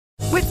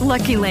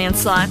Lucky Land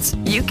Slots,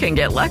 you can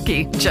get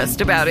lucky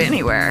just about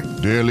anywhere.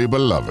 Dearly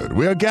beloved,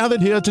 we are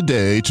gathered here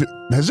today to...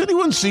 Has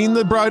anyone seen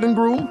the bride and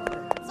groom?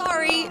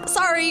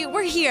 Sorry,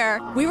 we're here.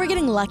 We were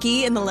getting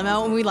lucky in the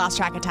limo and we lost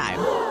track of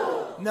time.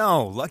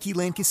 No, Lucky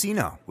Land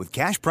Casino, with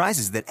cash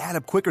prizes that add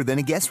up quicker than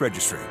a guest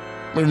registry.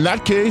 In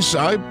that case,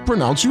 I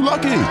pronounce you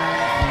lucky.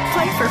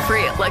 Play for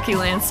free at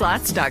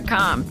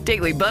LuckyLandSlots.com.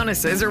 Daily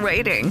bonuses are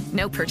waiting.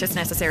 No purchase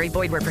necessary.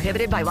 Void where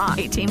prohibited by law.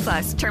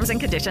 18+. Terms and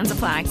conditions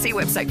apply. See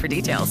website for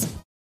details.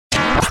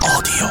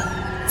 Audio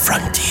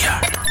Frontier.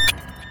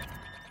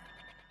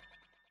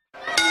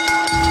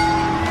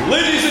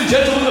 Ladies and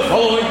gentlemen, the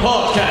following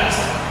podcast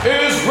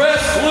is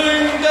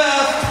Wrestling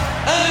Daft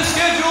and is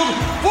scheduled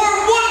for 1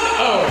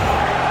 hour.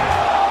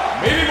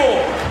 Maybe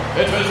more.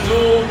 It has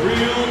no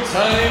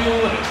real-time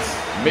limits,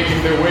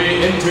 making their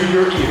way into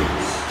your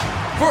ears.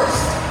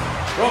 First,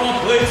 from a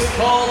place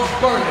called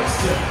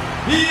Barneston,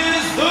 he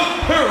is the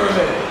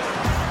Pyramid,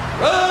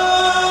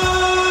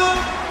 Red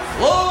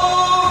Florence.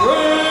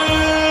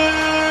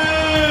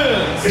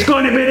 It's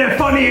going to be the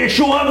funniest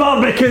show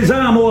ever because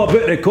I'm all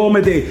about the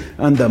comedy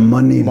and the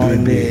money,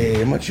 baby.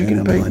 How much you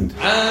going to pay? And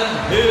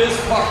his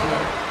partner,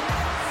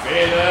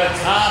 Fela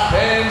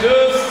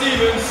Tapender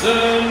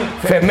Stevenson.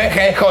 From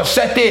Echo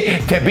City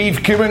to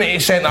Beef Community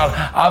Centre,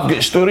 I've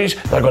got stories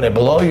that are going to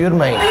blow your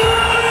mind.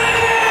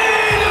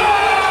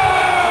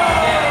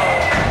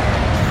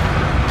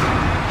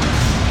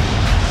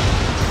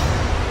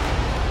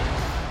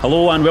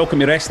 Hello and welcome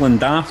to Wrestling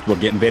Daft. We're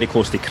getting very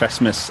close to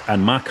Christmas,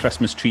 and my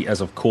Christmas treat is,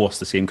 of course,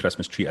 the same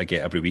Christmas treat I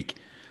get every week.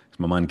 It's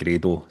my man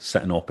Grado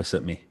sitting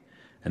opposite me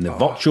in the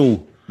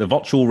virtual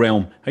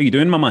realm. How you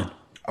doing, my man?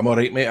 I'm all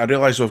right, mate. I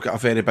realise we've got a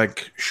very big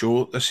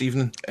show this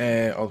evening,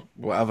 or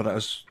whatever it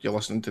is you're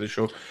listening to the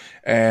show.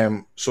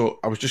 So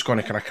I was just going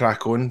to kind of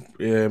crack on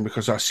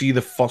because I see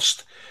the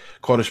first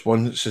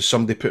correspondence is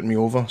somebody putting me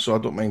over, so I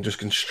don't mind just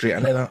going straight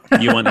into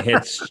that. You want to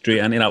head straight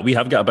into that? We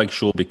have got a big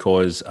show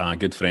because a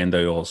good friend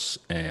of ours,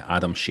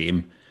 Adam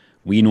Shame,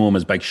 we know him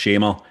as Big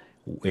Shamer.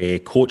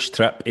 Coach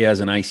Tripp, he has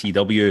an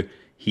ICW.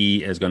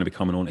 He is going to be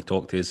coming on to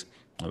talk to us,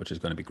 which is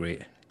going to be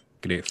great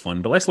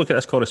fun. But let's look at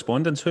this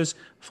correspondence. Who's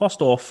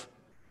first off?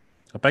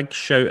 A big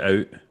shout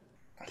out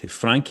to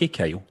Frankie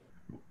Kyle,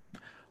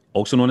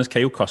 also known as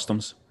Kyle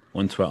Customs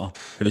on Twitter,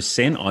 who has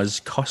sent us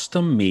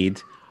custom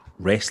made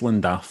Wrestling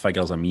Daft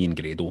figures of me and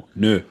Grado.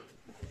 Now,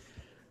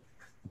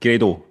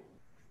 Grado,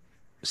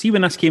 see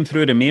when this came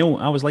through the mail,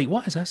 I was like,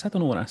 what is this? I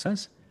don't know what this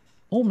is.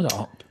 Opened it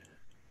up.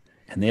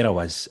 And there I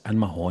was, in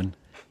my horn.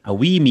 A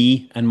wee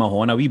me in my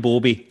horn, a wee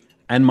Bobby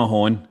in my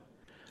horn.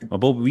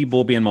 Wee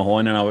Bobby in my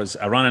horn, and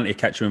I ran into the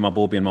kitchen with my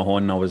Bobby in my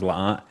horn, and I was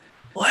like,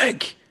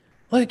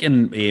 look,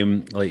 and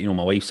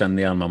my wife's in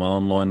there, and my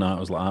mother-in-law and that, I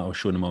was like, I was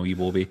showing them my wee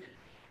Bobby.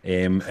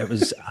 It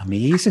was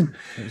amazing.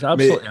 It was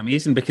absolutely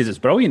amazing because it's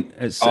brilliant.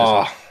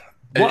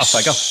 What a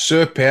figure.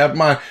 Superb,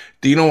 man.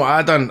 Do you know what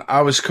I done?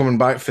 I was coming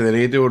back for the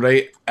radio,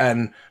 right?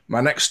 And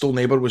my next door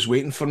neighbour was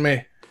waiting for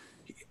me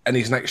in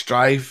his next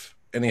drive,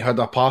 and he had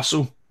a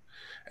parcel.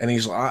 And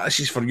he's like, this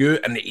is for you.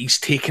 And he's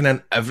taking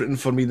in everything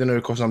for me now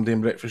because I'm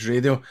doing breakfast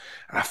radio.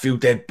 And I feel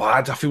dead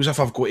bad. I feel as if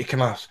I've got to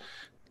kind of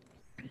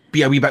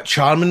be a wee bit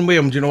charming with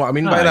him. Do you know what I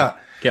mean by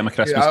that? Get my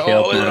Christmas card.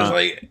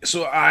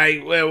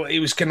 He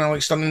was kind of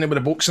like standing there with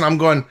a box, and I'm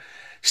going,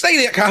 stay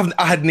there.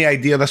 I had no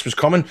idea this was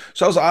coming.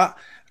 So I was like,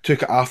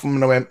 took it off him,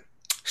 and I went,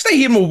 stay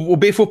here, and we'll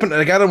both open it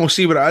together, and we'll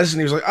see what it is. And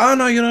he was like,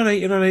 no, you're all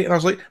right. And I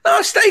was like,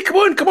 no, stay, come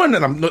on.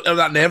 And I'm not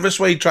that nervous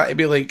way, trying to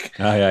be like,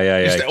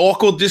 just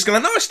awkward, just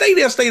going, no, stay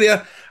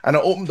there. And I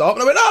opened it up,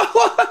 and I went,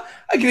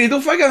 a Grado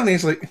figure. And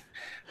he's like,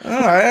 all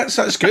right,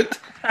 that's good.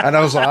 And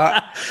I was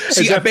like,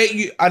 see, I bet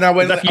you, and I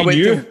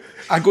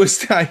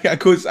goes,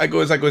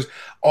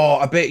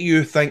 I bet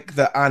you think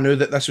that I knew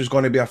that this was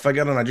going to be a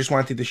figure, and I just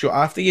wanted to show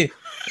after you.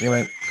 And he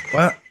went,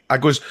 what? I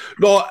goes,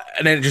 no,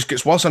 and then it just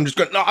gets worse. I'm just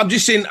going, no, I'm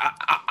just saying,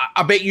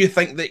 I bet you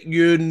think that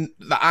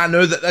I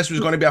knew that this was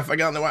going to be a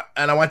figure,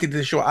 and I wanted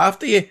to show it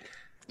after you.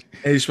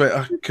 And he just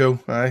went, cool,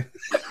 aye.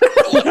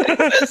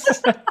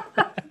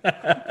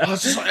 I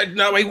was just like,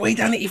 no, why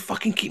don't you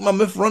fucking keep my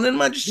mouth running,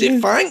 man? Just say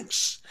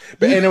thanks.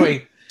 But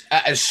anyway,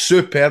 it is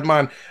superb,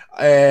 man.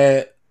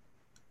 Aye,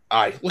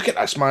 look at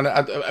this, man.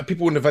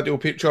 People in the video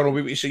picture will be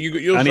able to say, you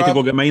got yours. I need to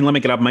go get mine. Let me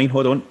grab mine.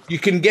 Hold on. You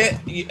can get,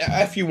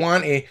 if you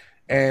want to,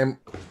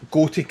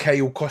 go to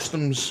Kyle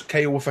Customs,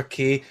 Kyle with a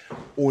K,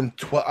 on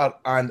Twitter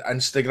and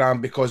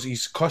Instagram, because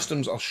his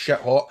customs are shit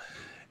hot.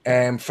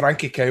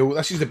 Frankie Kyle,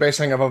 this is the best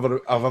thing I've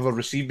ever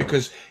received,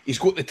 because he's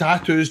got the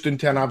tattoos down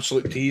to an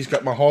absolute T. He's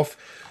got my Hoff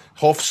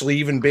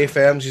sleeve and both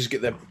arms. He's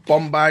got the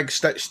bum bag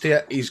stitched to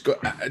it.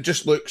 It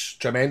just looks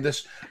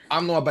tremendous.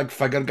 I'm not a big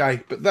figure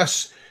guy, but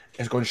this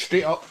is going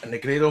straight up in the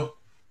Grado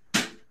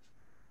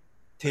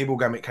table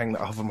gimmick king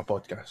that I have on my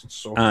podcast.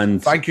 So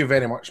thank you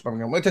very much,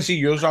 Birmingham. Let us see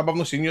yours, Rob. I've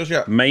not seen yours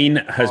yet. Mine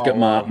has got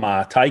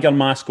my tiger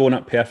mask on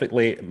it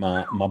perfectly.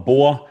 My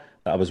boa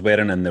that I was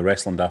wearing in the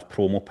Wrestling Daft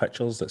promo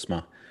pictures. That's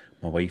my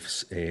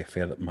wife's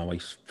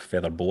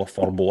feather boa,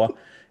 fur boa,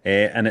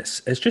 and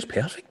it's just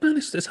perfect, man.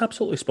 It's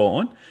absolutely spot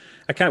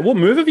on. What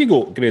move have you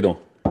got,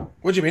 Grado?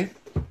 What do you mean?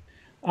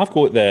 I've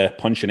got the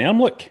punch and arm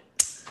look.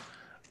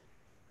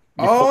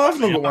 I've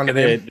not got one of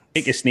them.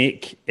 Take a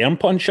snake arm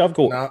punch. I've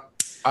got. Nah,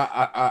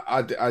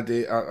 I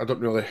don't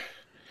really.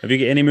 Have you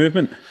got any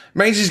movement?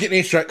 Mine's just getting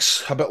 8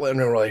 tricks, a bit like in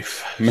real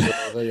life. So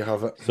there you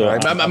have it. So,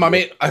 my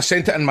mate, I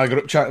sent it in my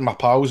group chat and my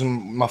pals,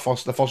 and the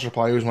first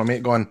reply was my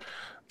mate going,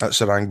 "That's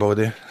the wrong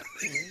body,"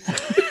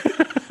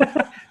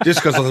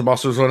 just because there's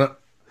muscles on it,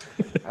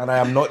 and I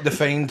am not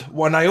defined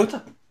one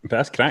iota. But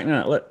that's cracking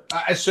it. Look,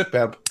 That is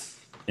superb.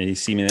 you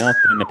see me there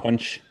in the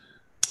punch.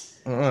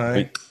 All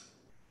right.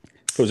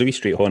 If it was a wee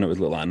straight on, it would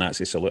look like a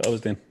Nazi salute I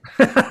was doing.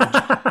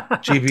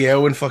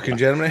 GBL in fucking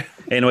Germany.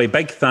 Anyway,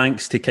 big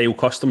thanks to Kyle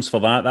Customs for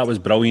that. That was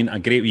brilliant. A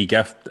great wee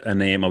gift. And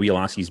my wee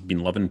lassie's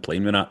been loving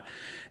playing with it.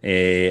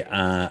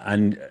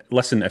 And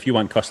listen, if you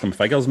want custom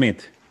figures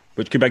made,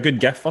 which could be a good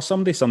gift for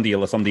somebody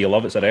you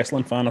love, it's a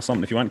wrestling fan or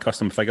something. If you want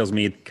custom figures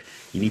made,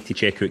 you need to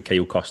check out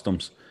Kyle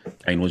Customs.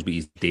 Guy knows what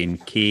he's doing.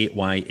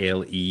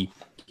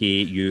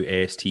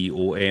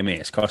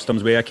 KYLEKUSTOMS.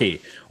 Customs with a K.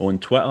 On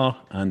Twitter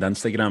and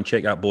Instagram.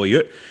 Check that boy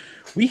out.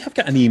 We have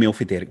got an email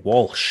for Derek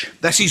Walsh.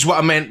 This is what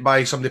I meant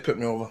by somebody put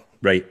me over.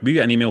 Right, we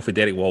got an email for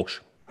Derek Walsh.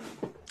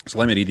 So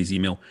let me read his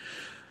email.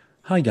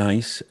 Hi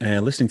guys,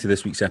 listening to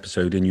this week's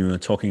episode and you were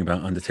talking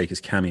about Undertaker's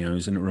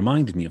cameos and it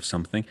reminded me of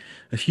something.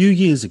 A few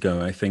years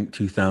ago, I think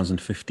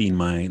 2015,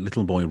 my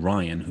little boy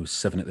Ryan, who was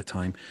 7 at the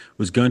time,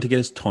 was going to get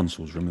his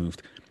tonsils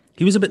removed.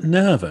 He was a bit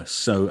nervous,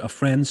 so a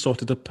friend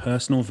sorted a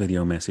personal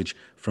video message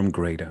from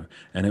Grado,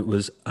 and it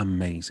was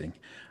amazing.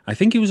 I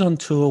think he was on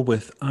tour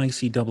with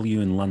ICW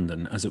in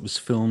London as it was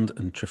filmed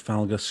in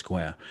Trafalgar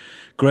Square.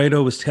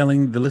 Grado was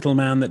telling the little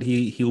man that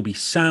he'll be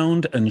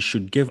sound and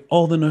should give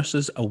all the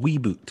nurses a wee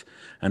boot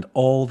and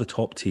all the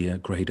top-tier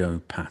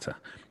Grado patter.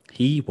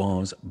 He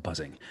was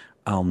buzzing.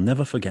 I'll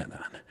never forget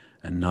that,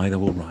 and neither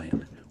will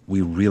Ryan.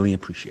 We really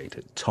appreciate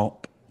it.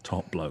 Top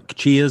bloke.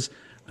 Cheers,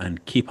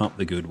 and keep up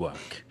the good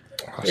work.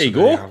 There you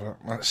go.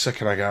 That's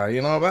sick of a guy,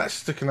 you know.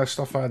 That's the kind of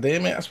stuff I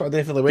do, mate. That's what I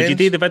do for the wins. Did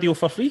you do the video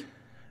for free?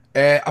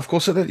 Of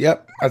course I did,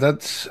 yep, I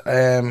did.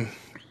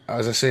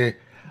 As I say,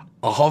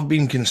 I have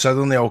been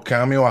considering the old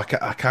cameo. I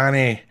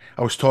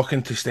was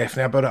talking to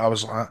Stephanie about it. I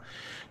was like,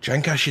 do you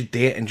think I should do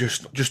it and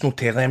just not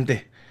tell them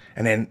to?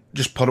 And then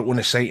just put it on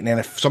the site, and then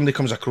if somebody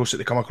comes across it,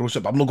 they come across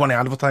it, but I'm not going to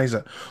advertise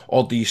it.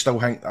 Or do you still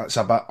think that's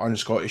a bit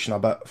un-Scottish and a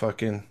bit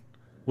fucking...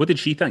 What did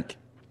she think?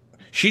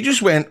 She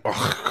just went,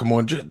 oh, come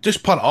on,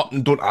 just put it up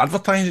and don't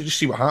advertise it, just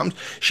see what happens.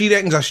 She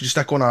reckons I should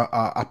stick on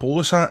a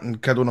polo hat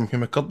and kid on him Hugh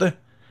McCurdy.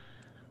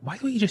 Why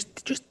don't you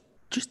just do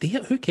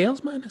it? Who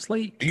cares, man? It's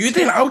like... You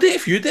do it, I'll do it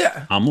if you do it.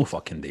 I'm not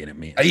fucking doing it,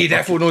 mate. Are you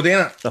definitely not doing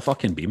it? It's a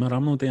fucking Beamer,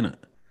 I'm not doing it.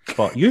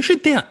 But you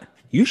should do it.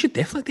 You should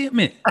definitely do it,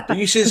 mate. Do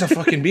you say it's a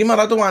fucking Beamer?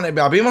 I don't want it to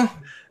be a Beamer.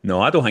 No,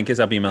 I don't think it's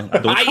a Beamer.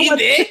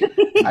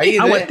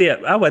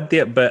 I would do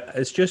it, but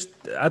it's just,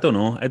 I don't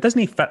know. It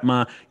doesn't fit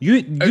my...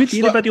 You do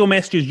the video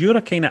messages, you're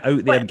a kind of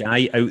out there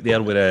guy out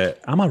there with a...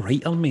 I'm a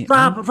writer, mate.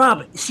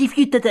 Rob, see if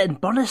you did it in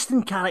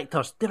Burniston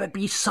characters, there would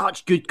be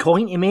such good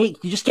coin to make.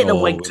 You just get the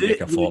wig to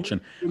make a fortune.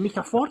 You make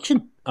a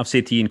fortune. I've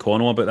said to Ian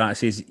Connell about that. I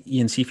says,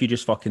 Ian, see if you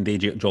just fucking do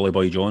Jolly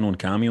Boy John on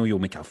Cameo, you'll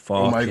make a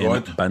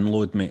fucking bin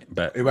load, mate.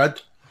 But he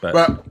would.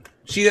 But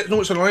see, no,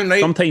 what's annoying, right?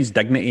 Sometimes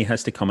dignity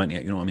has to come into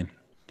it, you know what I mean?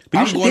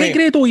 But you should do it,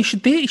 Grado. You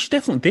should do it. You should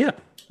definitely do it.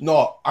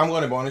 No, I'm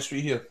going to be honest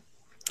with you here.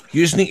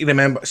 You just need to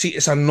remember. See,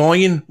 it's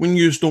annoying when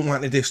you don't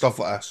want to do stuff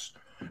like this.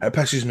 It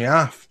pisses me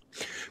off.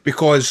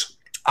 Because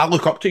I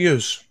look up to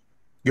yous.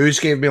 Yous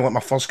gave me like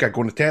my first gig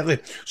on the telly.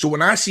 So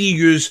when I see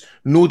yous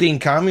no doing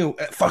Cameo,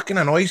 it fucking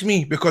annoys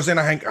me. Because then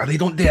I think, they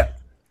don't do it.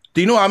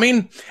 Do you know what I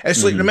mean?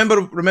 It's like,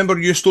 remember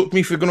you stopped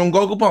me for going on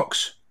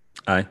Gogglebox?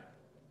 Aye.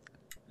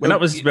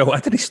 I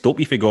didn't stop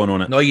you for going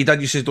on it. No, you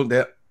did. You said don't do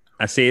it.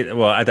 I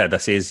did. I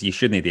says you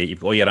shouldn't do it. You've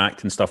got all your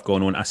acting stuff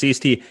going on. I says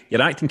to you,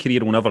 your acting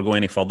career will never go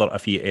any further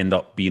if you end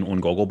up being on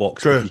Gogglebox.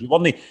 True. It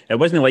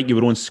wasn't like you're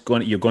going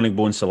to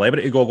go on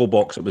Celebrity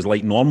Gogglebox. It was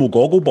like normal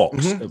Gogglebox.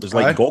 Mm-hmm. It was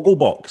like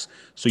Gogglebox.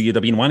 So you'd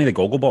have been one of the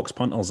Gogglebox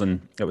punters,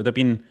 and it would have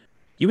been.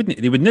 We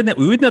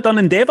wouldn't have done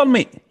Endeavour,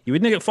 mate. You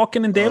wouldn't have got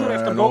fucking Endeavour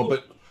after Goggle.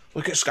 But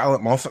look at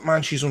Scarlett Moffat,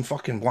 man. She's on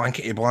fucking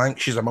blankety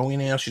blank. She's a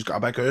millionaire. She's got a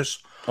big house.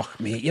 Oh,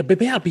 mate, you'd be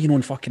better being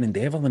on fucking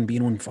Endeavour than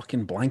being on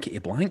fucking blankety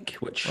blank,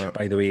 which,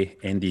 by the way,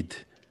 ended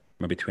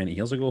maybe 20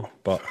 years ago.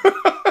 But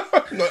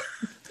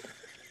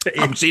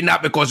I'm saying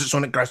that because it's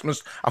on at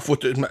Christmas. I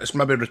thought it's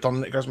maybe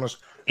returning at Christmas.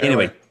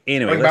 Anyway,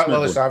 bring back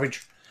Lily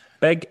Savage.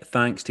 Big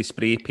thanks to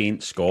Spray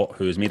Paint Scott,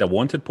 who has made a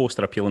wanted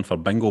poster appealing for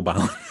Bingo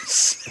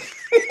Balance.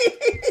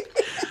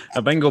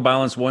 A Bingo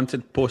Balance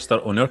wanted poster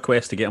on our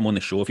quest to get him on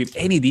the show. If you have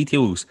any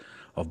details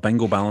of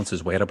Bingo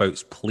Balance's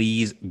whereabouts,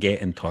 please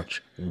get in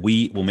touch.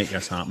 We will make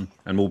this happen.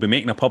 And we'll be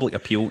making a public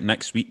appeal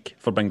next week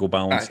for Bingo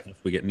Balance if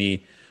we get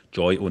any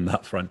joy on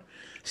that front.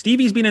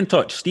 Stevie's been in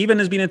touch. Stephen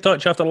has been in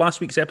touch after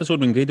last week's episode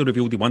when Grado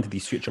revealed he wanted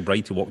his future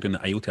bride to walk down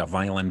the aisle to a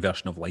violin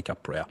version of Like a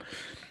Prayer.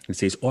 And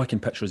says, I can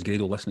picture as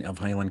Grado listening to a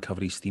violin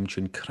cover his theme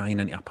tune,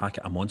 crying into a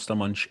packet of Monster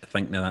Munch,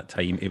 thinking of that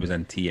time he was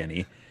in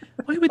TNA.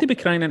 Why would he be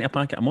crying into a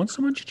packet of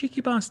Monster Munch, you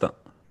cheeky bastard?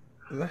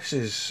 I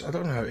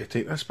don't know how to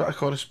take this bit of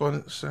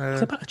correspondence.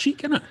 It's a bit of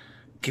cheek, isn't it?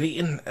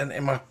 greeting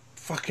into my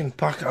fucking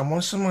packet of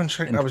Monster Munch.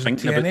 I was in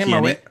thinking about TNA, my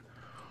TNA. way.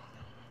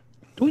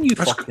 Don't you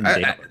fucking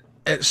dare.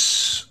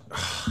 It's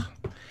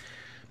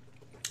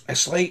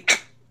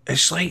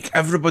like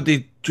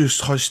everybody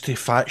just has to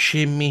fat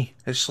shame me.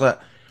 It's like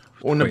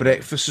on the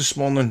breakfast this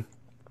morning,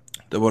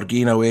 they were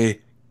giving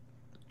away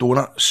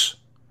donuts,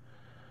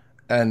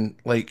 and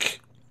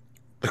like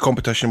the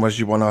competition was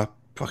you won a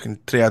fucking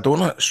tray of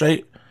donuts,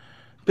 right?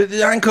 But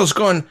the anchor's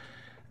gone.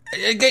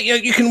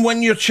 You can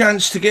win your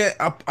chance to get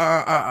a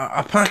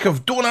pack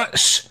of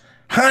donuts,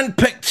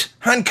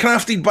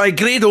 handcrafted by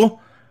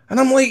Grado, and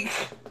I'm like,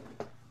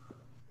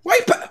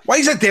 why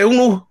is Adele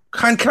no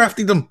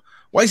handcrafted them?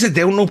 Why is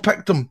Adele no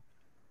picked them?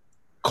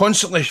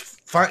 Constantly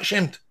fat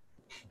shamed.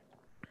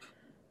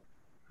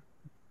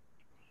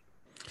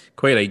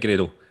 Quite right,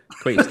 Grado.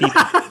 Quite, Steve.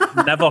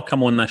 Never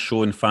come on this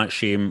show and fat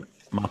shame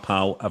my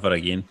pal ever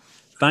again.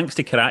 Thanks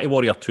to Karate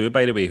Warrior 2,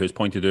 by the way, who's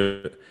pointed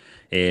out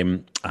a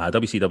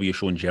WCW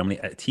show in Germany,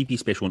 a TV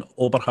special in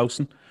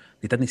Oberhausen.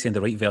 They didn't send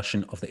the right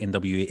version of the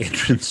NWA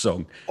entrance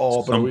song.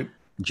 Oh, Some brilliant.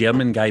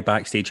 German guy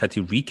backstage had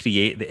to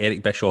recreate the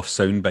Eric Bischoff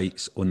sound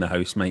bites on the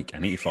house mic. I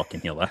need to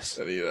fucking hear this.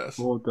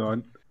 Hold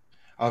on.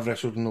 I've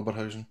wrestled in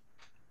Oberhausen.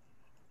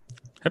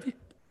 Have you?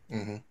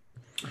 Mm-hmm.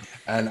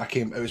 And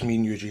it was me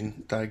and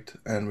Eugene tagged,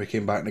 and we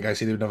came back, and the guy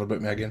said he would never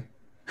book me again.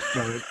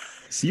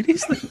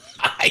 Seriously?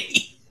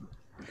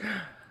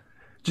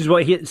 Just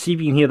want to see if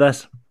you can hear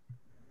this.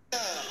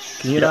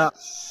 Can you hear that?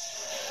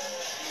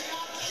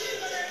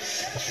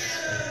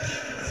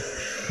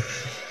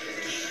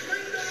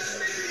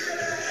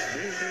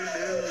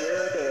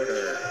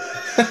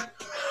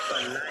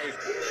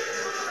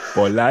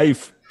 For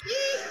life.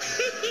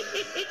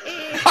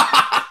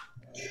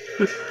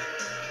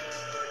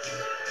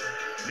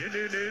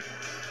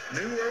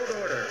 New World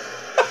Order.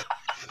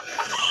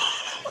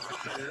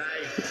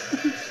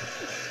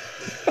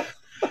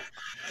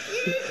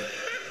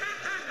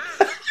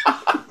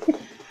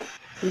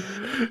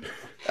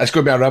 That's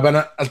going to be a rib in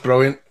it. That's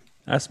brilliant.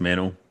 That's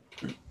mental.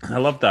 I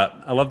love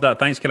that.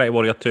 Thanks, Karate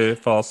Warrior 2,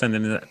 for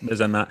sending us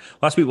in that.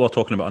 Last week we were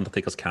talking about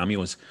Undertaker's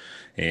cameos,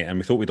 and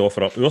we thought we'd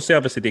offer up. We'll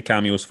service the day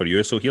cameos for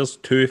you, so here's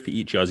 2 for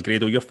each of us.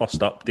 Grado, you're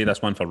first up. Do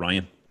this one for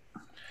Ryan.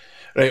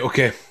 Right,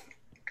 okay.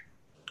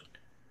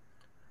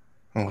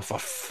 Oh, for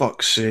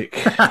fuck's sake.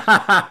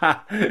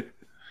 And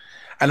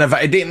if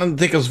I date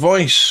Undertaker's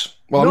voice,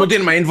 well, I'm not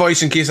doing my own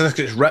voice in case this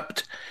gets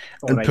ripped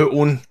and put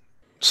on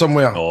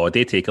somewhere. Oh,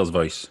 Daytaker's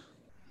voice.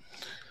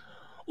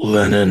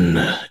 Lennon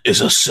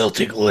is a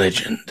Celtic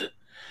legend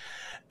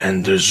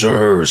and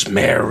deserves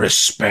more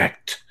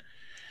respect.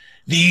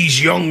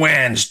 These young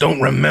ones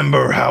don't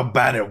remember how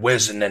bad it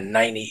was in the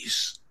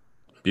 90s.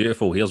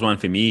 Beautiful. Here's one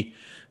for me.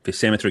 For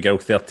Cemetery Girl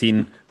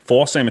 13.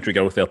 For Cemetery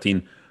Girl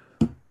 13.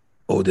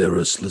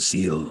 Oderus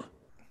Lucille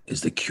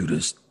is the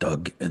cutest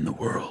dog in the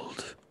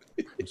world.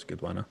 That's a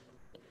good one, huh?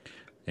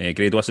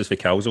 Grade, what's this for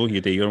Calzo? You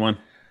do your one.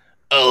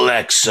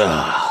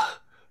 Alexa,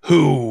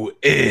 who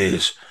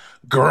is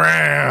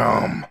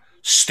Graham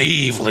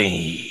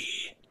Stevely?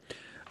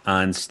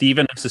 And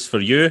Stephen, this is for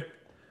you.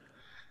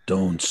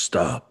 Don't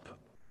stop.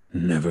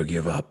 Never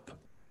give up.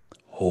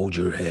 Hold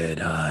your head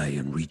high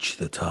and reach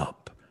the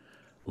top.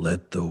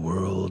 Let the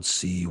world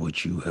see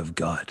what you have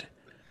got.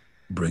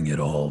 Bring it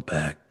all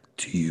back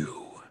to you.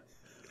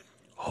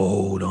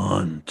 Hold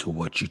on to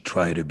what you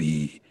try to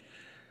be,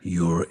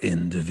 your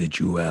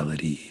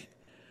individuality.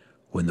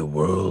 When the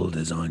world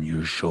is on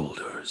your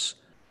shoulders,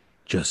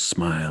 just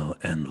smile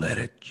and let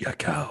it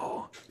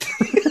yakao.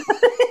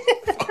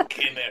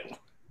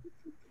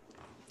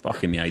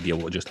 Fucking the idea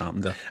what just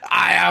happened there.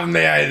 I have no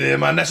idea,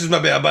 man. This is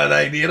maybe a bad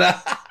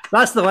idea.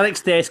 That's the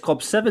lyrics to S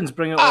Club 7's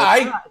Bring It All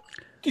Aye. Back.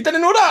 You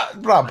didn't know that,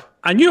 Rob?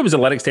 I knew it was the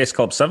lyrics to S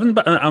Club 7,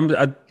 but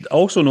I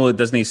also know that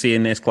Disney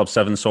saying S Club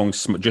 7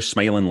 songs just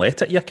smile and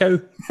let it, you cow.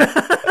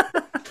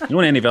 You know,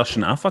 any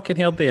version I fucking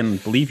heard there,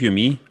 and believe you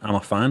me, I'm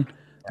a fan.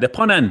 The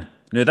pun in.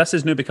 Now, this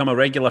has now become a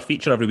regular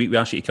feature. Every week we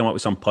ask you to come up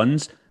with some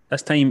puns.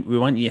 This time we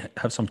want you to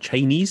have some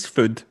Chinese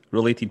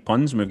food-related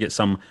puns, and we've got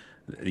some,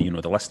 the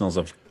listeners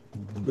have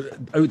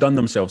outdone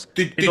themselves.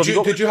 Did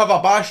you have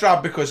a bash,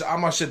 Rob? Because I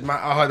must admit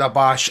I had a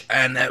bash,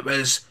 and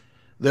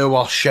they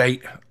were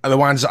shite. The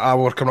ones that I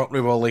were coming up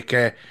with were like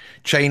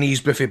Chinese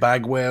Buffy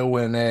Bagwell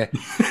and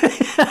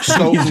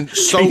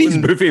Chinese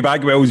Buffy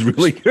Bagwell is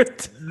really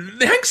good.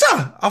 You think so?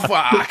 I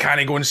thought I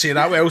can't go and say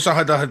that. What else I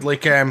had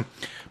like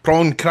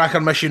prawn cracker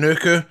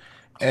Michinoku.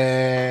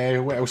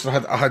 What else I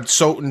had? I had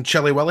salt and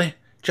chili willy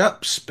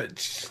chips. But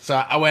so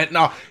I went,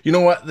 no, you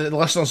know what? The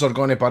listeners are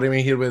going to bury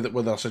me here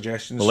with their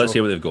suggestions. Well, let's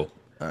see what they've got.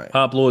 Right.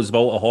 Pablo's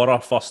Vault of Horror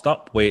first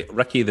up with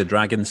Ricky the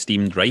Dragon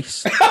steamed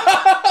rice.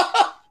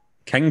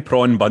 King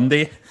Prawn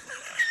Bundy.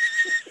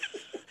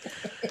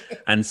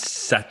 And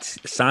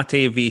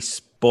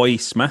Satavy Boy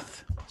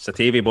Smith.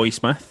 Satavy Boy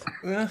Smith.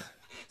 Yeah.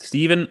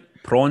 Stephen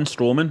Prawn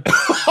Strowman.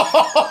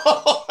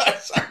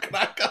 That's a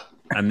cracker.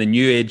 And the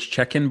New Age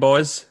Chicken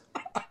Boys.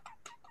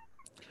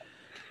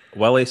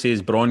 Willie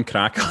says prawn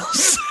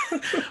crackers.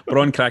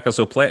 Prawn crackers,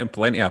 so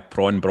plenty of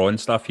prawn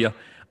stuff here.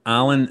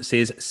 Alan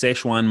says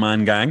Szechuan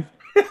Man Gang.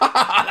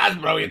 That's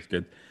brilliant. That's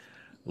good.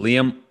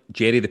 Liam,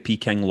 Jerry the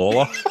Peking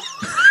Lawler.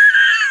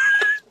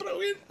 That's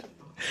brilliant.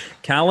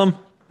 Callum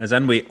is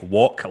in with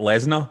Walk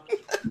Lesnar.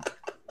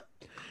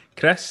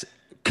 Chris.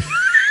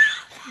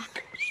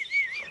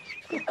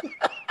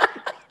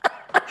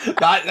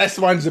 This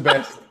one's the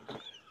best.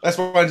 This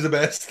one's the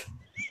best.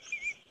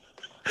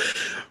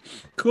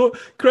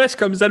 Chris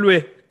comes in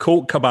with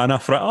Colt Cabana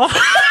fritter.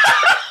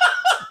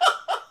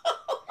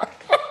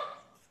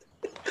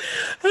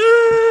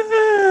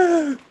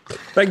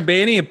 Big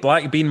Benny,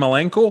 Black Bean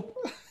Malenko.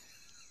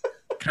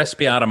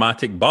 Crispy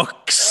Aromatic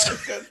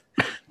Bucks.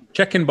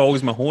 Chicken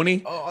Balls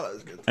Mahoney. Oh, that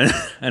was good.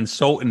 And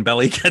Salt and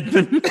Billy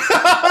Kidman.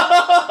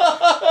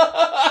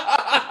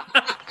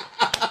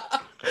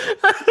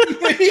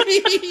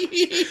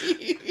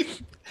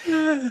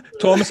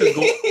 Thomas has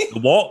got The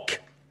Walk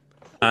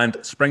and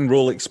Spring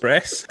Roll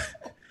Express.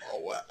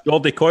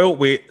 Jordy Coyle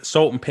with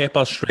Salt and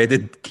Pepper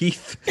Shredded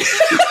Keith.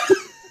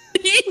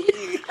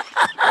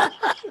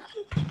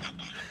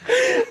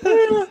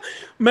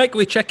 Mick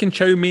with Chicken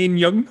Chow Mein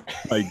Young.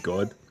 My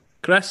God.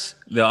 Chris,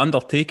 The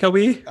Undertaker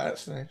way.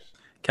 That's nice.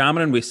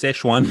 Cameron with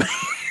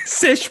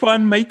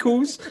Szechuan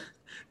Michaels.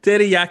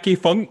 Teriyaki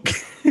Funk.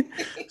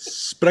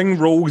 Spring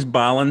Rolls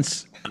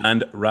Balance.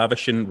 And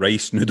Ravishing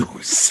Rice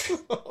Noodles.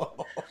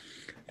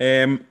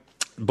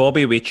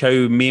 Bobby with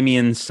Chow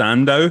Mamian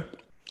Sandow.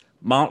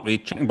 Mark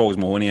with Chicken Balls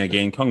Mahoney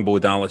again. Kung Bo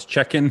Dallas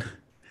Chicken.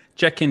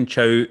 Chicken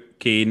Chow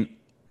Kane.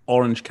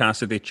 Orange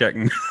Cassidy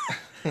Chicken.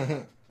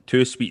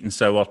 2 sweet and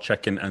sour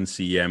chicken and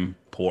CM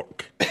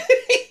pork.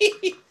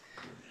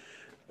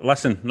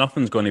 Listen,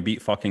 nothing's going to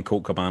beat fucking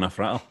Colt Cabana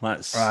fritter.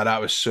 That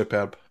was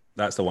superb.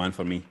 That's the one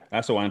for me.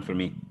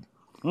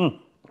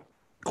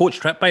 Coach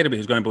Tripp, by the way,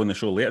 who's going to be on the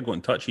show later, got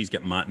in touch. He's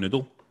got Matt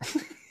Noodle.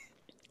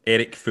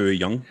 Eric Fu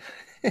Young.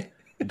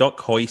 Duck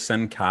Hoy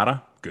Sin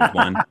Cara. Good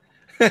one.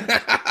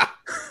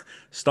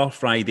 Star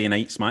Friday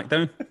Night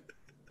Smackdown.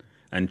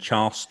 And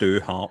Charles Stu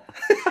Hart.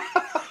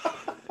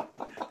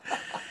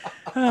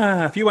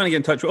 If you want to get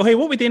in touch with... Oh, hey,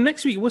 what are we doing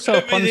next week? What's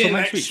our plans for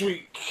next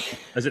week?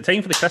 Is it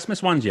time for the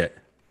Christmas ones yet?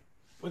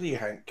 What do you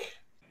think?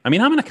 I mean,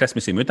 I'm in a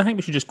Christmassy mood. I think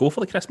we should just go for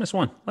the Christmas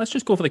one. Let's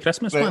just go for the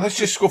Christmas one. Let's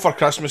just go for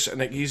Christmas,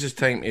 and it gives us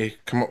time to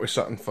come up with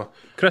something for...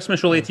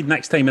 Christmas related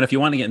next time. And if you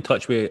want to get in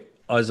touch with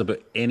us about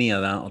any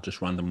of that or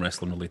just random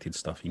wrestling related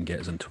stuff, you can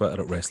get us on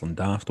Twitter at Wrestling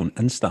Daft, on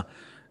Insta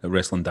at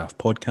Wrestling Daft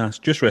Podcast,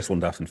 just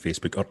Wrestling Daft on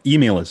Facebook, or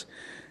email us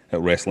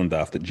at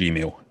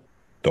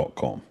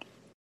wrestlingdaft@gmail.com.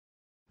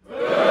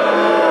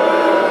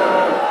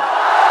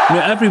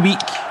 Now, every week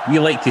we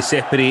like to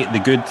separate the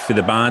good for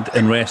the bad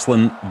in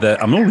wrestling.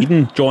 I'm not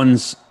reading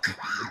John's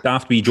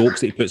daft wee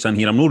jokes that he puts in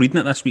here. I'm not reading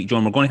it this week,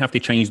 John. We're going to have to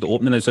change the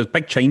opening. There's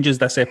big changes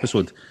this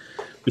episode.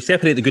 We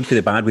separate the good for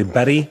the bad. We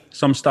bury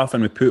some stuff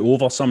and we put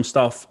over some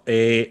stuff.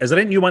 Is there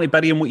anything you want to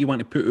bury and what you want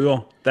to put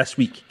over this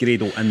week,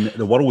 Grado, in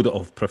the world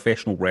of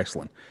professional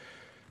wrestling?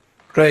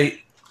 Right.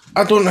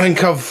 I don't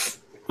think I've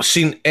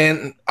seen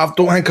any... I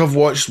don't think I've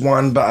watched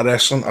one bit of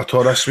wrestling at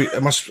all this week.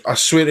 I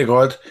swear to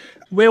God.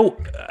 Well,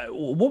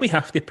 what we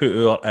have to put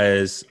out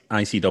is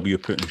ICW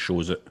putting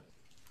shows out.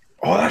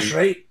 Oh, that's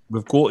right.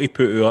 We've got to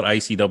put out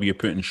ICW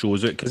putting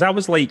shows out, because I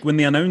was like, when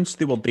they announced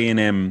they were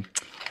doing,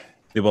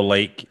 they were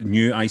like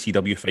new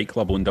ICW Fight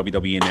Club on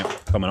WWE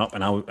Network coming up,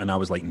 and I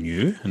was like,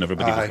 new, and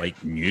everybody was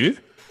like, new.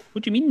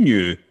 What do you mean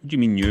new? What do you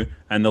mean new?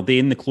 And they're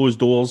doing the closed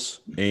doors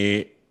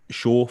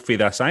show for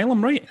the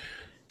Asylum, right?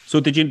 So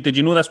did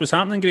you know this was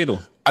happening, Grado?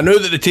 I know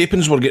that the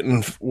tapings were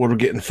getting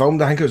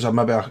filmed. I think it was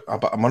maybe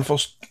about a month or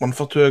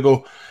two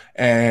ago.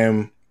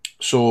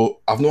 So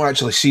I've not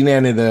actually seen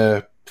any of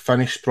the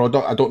finished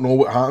product. I don't know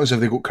what happens. Have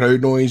they got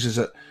crowd noise? Is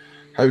it?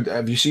 How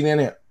have you seen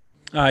any of it?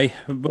 Aye,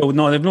 well,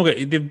 no, they've not got.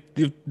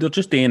 They're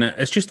just doing it.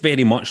 It's just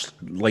very much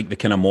like the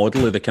kind of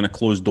model of the kind of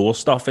closed door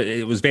stuff.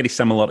 It was very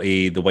similar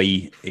to the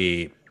way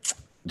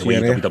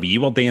WWE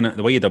were doing it.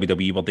 The way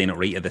WWE were doing it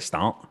right at the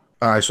start.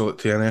 Aye, so at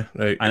TNA,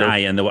 right?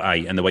 And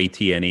the way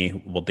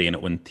TNA were doing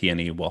it when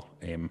TNA were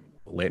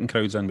letting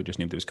crowds in, we just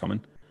knew it was coming.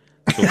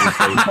 So it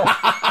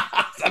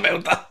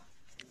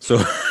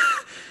was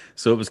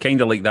so it was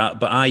kind of like that.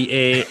 But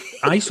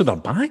so they're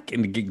back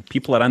and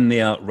people are in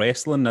there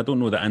wrestling. I don't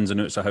know the ins and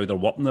outs of how they're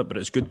working it, but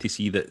it's good to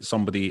see that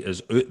somebody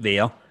is out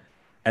there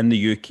in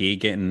the UK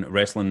getting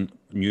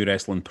new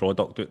wrestling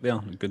product out there.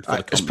 Good for the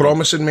company. It's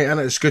promising, mate, and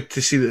it's good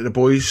to see that the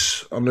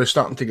boys are now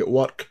starting to get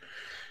work.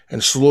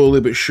 And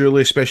slowly but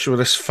surely, especially with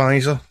this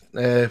Pfizer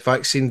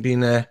vaccine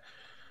being thing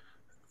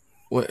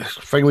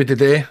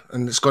today,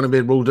 and it's going to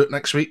be rolled out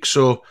next week.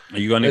 So are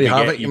you going to be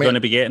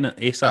getting it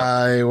ASAP?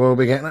 I will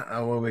be getting it.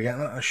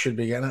 I should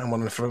be getting it. I'm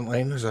on the front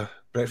line as a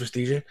breakfast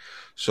DJ,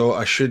 so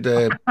I should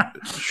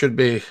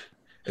be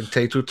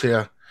entitled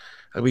to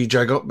a wee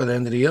jig up by the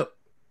end of the year.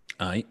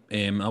 Aye,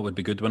 that would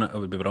be good, wouldn't it? It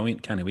would be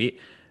brilliant. Can't wait.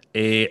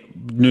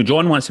 Now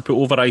John wants to put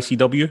over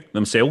ICW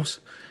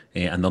themselves.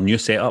 And their new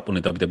setup on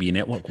the WWE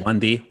Network. One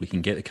day we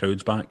can get the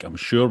crowds back. I'm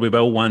sure we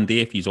will one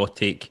day if you all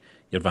take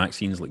your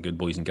vaccines like good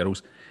boys and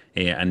girls.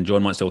 And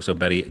John wants to also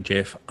bury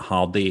Jeff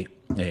Hardy,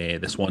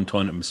 the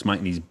Swanton, and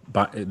smacking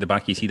the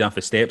back of his head off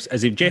the steps.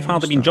 Has Jeff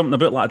Hardy been jumping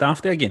about like a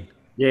dafty again?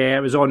 Yeah,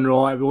 it was on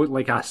Raw. It looked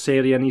like a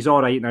Syrian. He's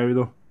all right now,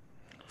 though.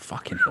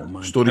 Fucking hell,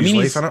 man. Story's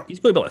life, innit? He's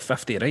got to be like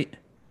 50, right?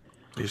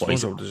 He's Well,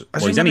 he's in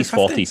his in his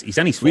 50s. 40s. He's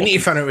in his 40s. We need to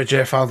find out what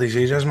Jeff Hardy's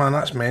age is, man.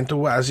 That's mental.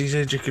 What is his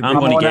age? I'm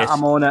going to guess.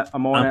 I'm on it.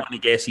 I'm going to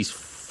guess he's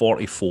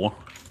 44.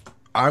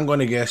 I'm going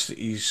to guess that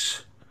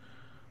he's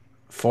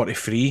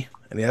 43,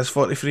 and he is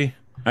 43.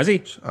 Is he?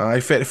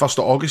 31st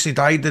of August. He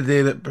died the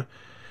day that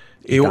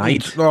he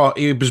died? opened. No,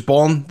 he was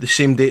born the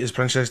same date as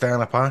Princess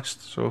Diana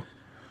passed. So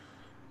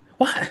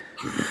what?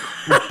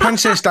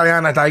 Princess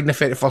Diana died on the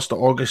 31st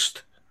of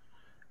August,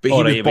 but he Oh,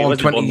 was right, but he born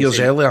wasn't 20 born the years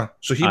same- earlier.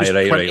 So he was Aye,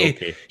 right, 20. right,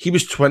 okay. He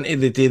was 20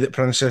 the day that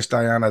Princess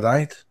Diana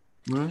died.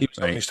 He was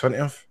on Right. his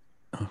 20th.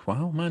 Oh,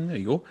 wow, man, there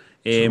you go.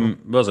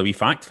 There's a wee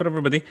fact for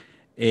everybody.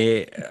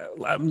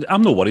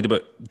 I'm not worried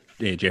about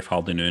Jeff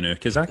Hardy now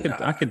because I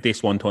could date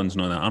Swantons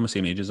and all that. I'm the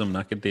same age as him, and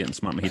I could date and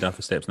smack my head off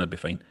the steps and that'd be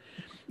fine.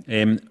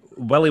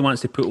 Willie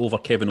wants to put over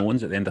Kevin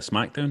Owens at the end of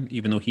SmackDown,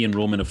 even though he and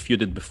Roman have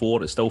feuded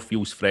before. It still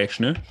feels fresh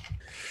now.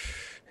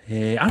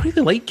 I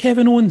really like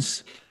Kevin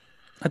Owens.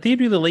 I do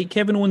really like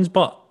Kevin Owens,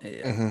 but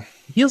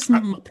here's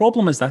my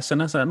problem is this,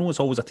 and this, I know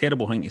it's always a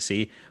terrible thing to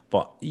say,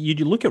 but you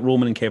look at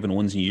Roman and Kevin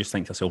Owens and you just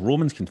think to yourself,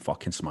 Romans can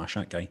fucking smash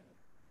that guy.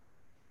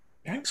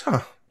 You think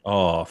so?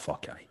 Oh,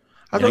 fuck guy.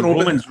 I don't know,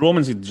 but-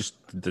 Romans just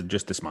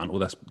dismantle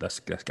this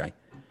guy.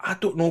 I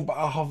don't know, but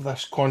I have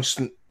this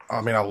constant.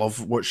 I mean, I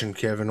love watching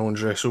Kevin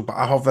Owens wrestle, but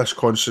I have this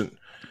constant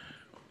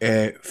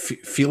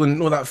feeling.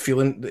 No, that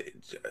feeling.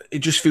 It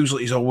just feels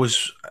like he's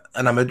always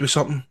in a mood with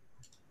something.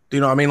 Do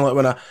you know what I mean? Like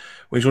when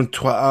he's on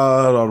Twitter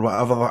or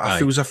whatever, I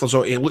feel as if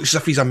it looks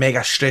as if he's a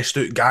mega stressed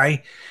out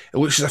guy. It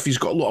looks as if he's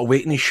got a lot of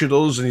weight in his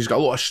shoulders and he's got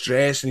a lot of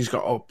stress and he's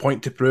got a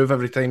point to prove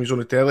every time he's on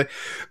the telly.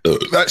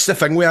 That's the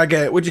thing where I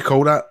get. What do you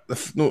call that?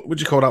 What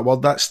do you call that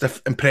word? That's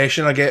the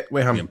impression I get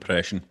with him. The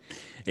impression.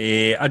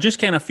 I just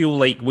kind of feel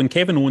like when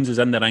Kevin Owens is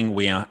in the ring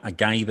with a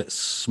guy that's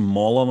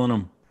smaller than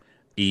him,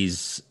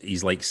 he's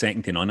like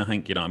second to none, I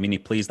think. You know what I mean? He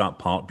plays that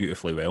part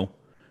beautifully well.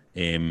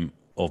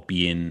 Of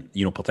being,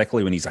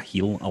 particularly when he's a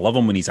heel. I love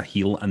him when he's a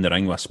heel in the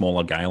ring with a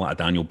smaller guy like a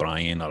Daniel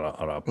Bryan or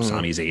a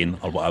Sami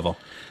Zayn or whatever.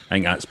 I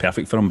think that's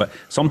perfect for him. But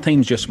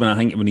sometimes just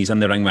when he's in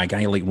the ring with a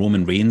guy like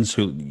Roman Reigns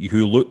who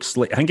looks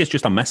like, I think it's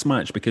just a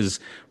mismatch because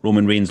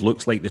Roman Reigns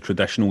looks like the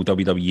traditional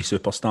WWE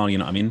superstar, you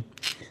know what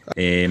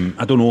I mean?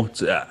 I don't know.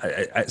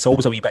 It's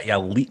always a wee bit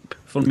of a leap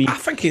for me. I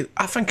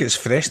think it's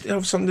fresh to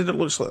have somebody that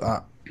looks like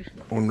that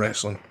on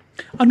wrestling.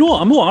 I know,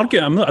 I'm not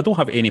arguing. I don't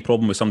have any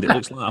problem with somebody that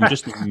looks like that. I'm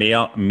just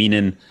mere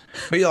meaning.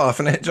 What are you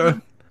laughing at,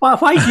 John? Why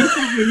do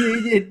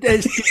you think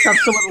it's just have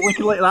someone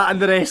looking like that in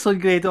the wrestling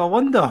grade? I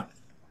wonder.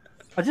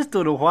 I just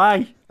don't know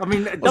why. I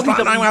mean, What's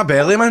that wrong with a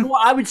belly, man?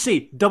 What I would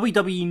say,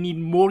 WWE need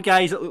more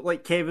guys that look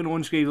like Kevin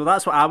Owens. Grado.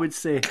 That's what I would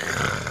say.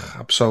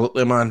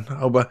 Absolutely, man.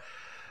 I'll be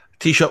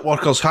t-shirt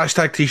workers.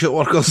 Hashtag t-shirt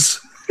workers.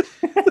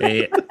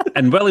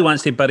 And Willie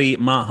wants to bury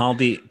Matt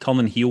Hardy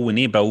turning heel when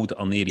they build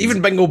on their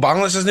Even Bingo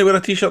Bangless doesn't wear a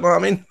t-shirt, know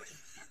what I mean?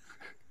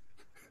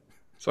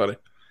 Sorry.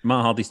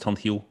 Matt Hardy's turned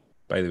heel,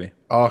 by the way.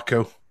 Oh,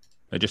 cool.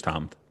 It just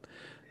happened.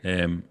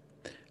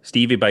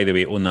 Stevie, by the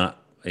way, on that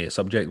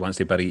subject, wants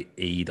to bury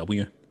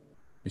AEW.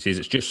 He says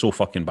it's just so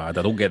fucking bad.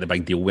 I don't get the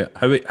big deal with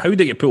it. How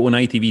did it get put on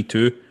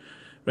ITV2?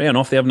 Right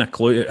enough, they haven't a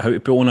clue how to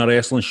put on a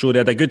wrestling show. They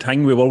had a good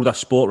hang with World of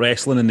Sport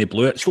Wrestling and they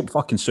blew it. Stop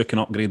fucking sucking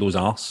up Grado's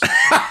arse.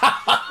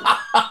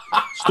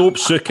 Stop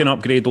sucking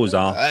up Grado's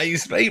arse.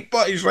 He's right,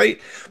 but he's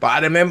right. But I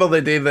remember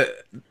the day that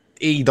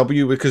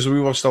AEW, because we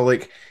were still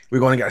like, we're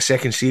going to get a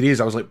second series.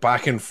 I was like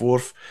back and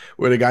forth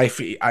with a guy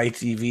for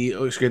ITV. It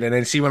looks good. And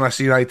then see when I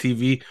see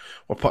ITV,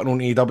 we're putting on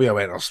AEW, I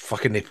went, there's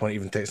fucking no point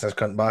even texting this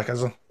cunt back,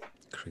 is there?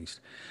 Christ.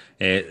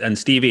 And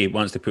Stevie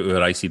wants to put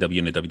our ICW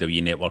in the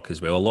WWE network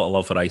as well. A lot of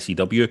love for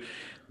ICW.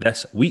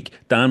 This week,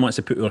 Dan wants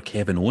to put our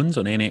Kevin Owens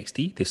on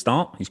NXT to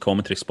start. His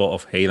commentary spot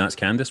of, hey, that's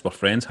Candice, we're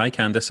friends. Hi,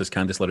 Candice, as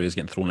Candice LeRae is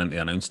getting thrown into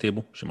the announce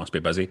table. She must be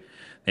busy.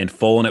 Then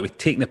following it with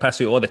taking the piss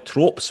out of all the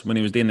tropes when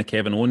he was doing the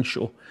Kevin Owens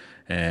show.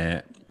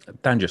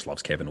 Dan just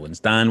loves Kevin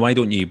Owens. Dan, why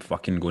don't you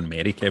fucking go and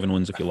marry Kevin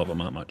Owens if you love him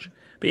that much?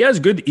 But yeah, it's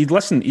good.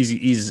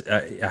 He's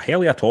a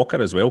hell of a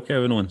talker as well,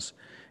 Kevin Owens.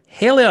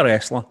 Hell of a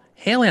wrestler,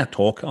 hell of a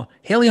talker,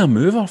 hell of a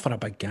mover for a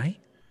big guy,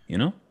 you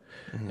know?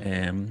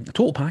 A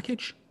total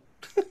package.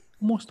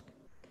 Almost.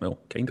 Well,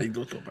 kind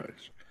of.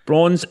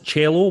 Bronze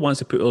Cello wants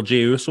to put our Jey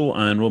Uso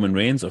and Roman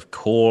Reigns, of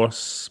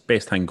course.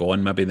 Best thing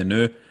gone, maybe the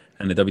new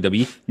in the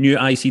WWE. New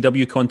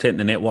ICW content in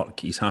the network.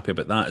 He's happy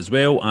about that as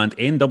well. And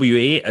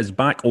NWA is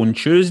back on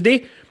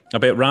Tuesday. I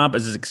bet Rab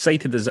is as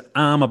excited as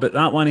I am about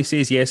that one. He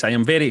says, yes, I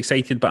am very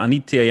excited, but I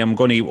am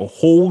going to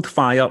hold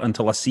fire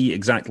until I see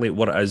exactly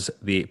what it is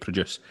they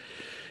produce.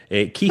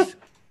 Keith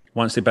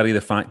wants to bury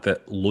the fact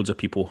that loads of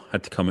people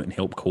had to come out and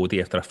help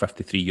Cody after a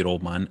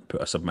 53-year-old man put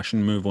a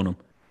submission move on him.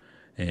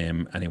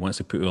 And he wants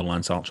to put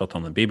Lance Archer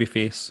turning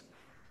babyface.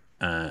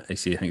 He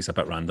says he thinks it's a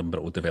bit random, but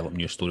it will develop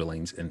new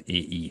storylines in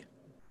AEW.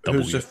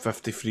 Who's the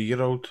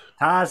 53-year-old?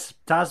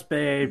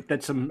 Taz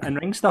did some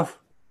in-ring stuff.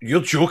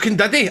 You're joking,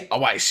 did he? I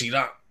want to see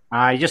that.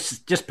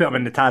 Just put him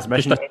in the Taz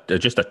mission.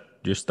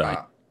 Just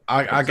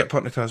I get put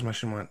in the Taz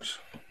mission once.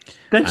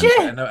 Did you?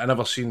 I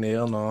never seen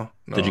there. No.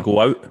 Did you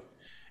go out?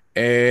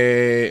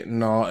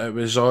 No, it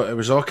was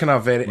all kind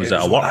of very. Was it it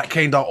a was work? that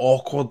kind of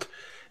awkward.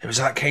 It was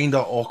that kind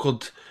of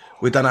awkward.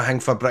 We done a thing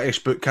for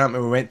British Boot Camp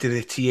and we went to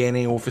the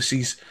TNA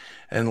offices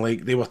and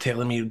like they were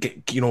telling me,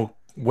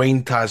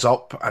 wind Taz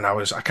up, and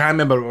I can't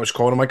remember what I was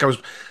calling him. Like I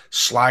was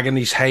slagging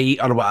his height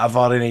or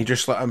whatever, and he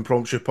just like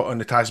impromptu put on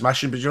the Taz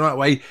mission. But you know that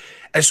way,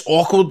 it's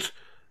awkward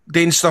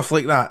doing stuff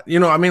like that. You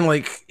know what I mean?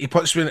 Like he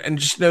puts me in, and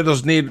just now there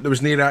was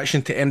no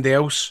reaction to anybody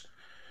else.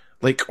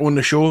 Like on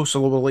the show,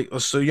 so we were like,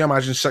 so you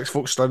imagine 6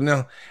 folks standing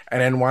there,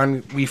 and then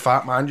one wee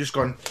fat man just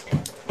going.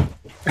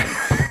 Do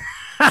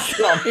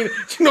you know what I mean?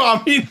 Do you know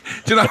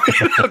what I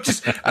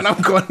mean?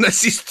 I'm going,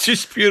 this is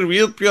just pure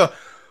weird, pure.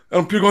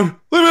 And I'm pure going,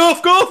 let me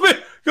off, go off me,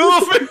 go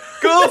off me,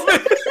 go off me.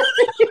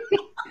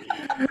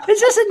 Is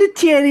this in the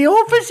TNA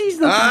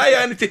offices?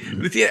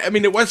 Aye, I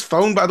mean, it was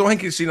filmed, but I don't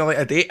think it's seen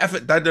a date. If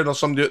it did, there's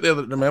somebody out there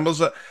that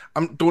remembers it.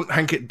 I don't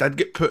think it did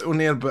get put on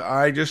there,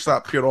 but just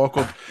that pure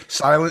awkward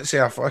silence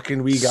of a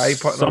fucking wee guy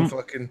putting on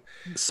fucking.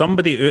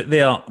 Somebody out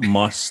there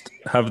must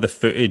have the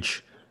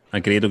footage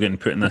of Grado getting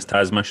put in this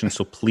Taz mission,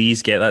 so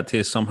please get that to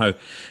us somehow.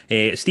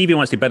 Stevie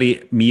wants to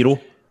bury Miro.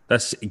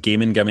 This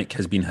gaming gimmick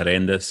has been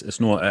horrendous. It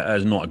is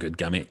not a good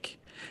gimmick.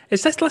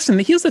 Listen,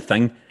 here's the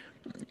thing.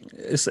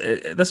 This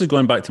is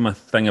going back to my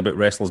thing about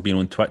wrestlers being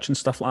on Twitch and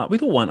stuff like that. We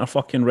don't want our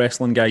fucking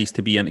wrestling guys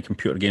to be into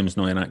computer games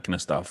and all that kind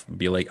of stuff.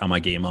 Be like, I'm a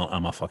gamer,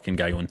 I'm a fucking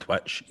guy on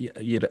Twitch.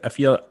 If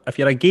you're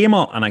a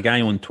gamer and a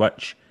guy on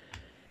Twitch,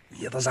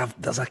 there's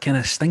a kind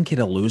of stinky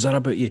loser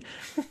about you.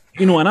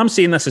 You know, and I'm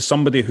saying this as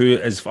somebody who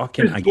is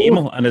fucking a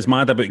gamer and is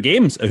mad about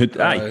games.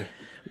 Aye.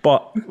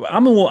 But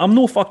I'm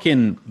no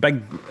fucking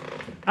big.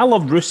 I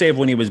loved Rusev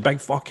when he was big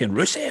fucking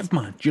Rusev,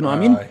 man. Do you know what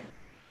I mean?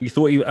 You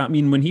thought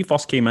when he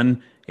first came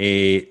in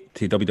to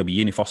WWE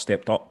and he first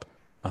stepped up,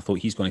 I thought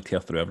he's going to tear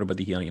through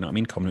everybody here. You know what I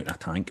mean? Coming out in a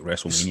tank,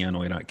 WrestleMania and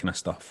all that kind of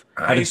stuff.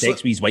 Having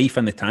sex with his wife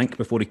in the tank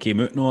before he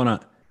came out and all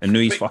that. And now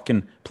he's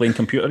fucking playing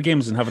computer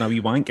games and having a wee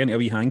wank into a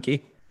wee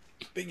hanky.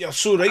 But you're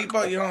so right,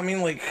 but you know what I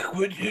mean? Like,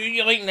 who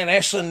you like in the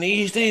wrestling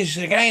these days?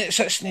 The guy that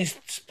sits and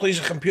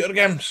plays the computer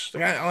games. The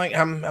guy, I like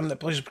him that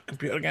plays the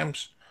computer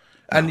games.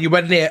 And you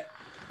wouldn't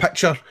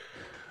picture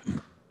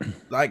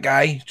that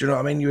guy. Do you know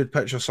what I mean? You would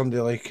picture somebody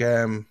like,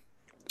 what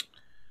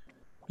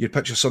do you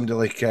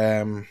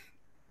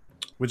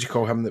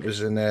call him that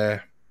was in?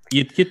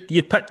 You'd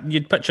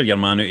picture your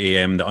man out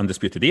of the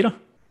Undisputed Era.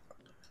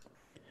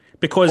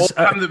 Because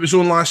him that was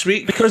on last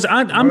week. Because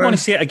I'm going to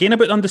say it again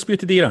about the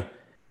Undisputed Era.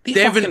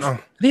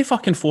 They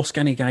fucking 4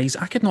 skinny guys.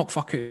 I could knock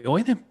fuck out of all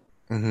of them.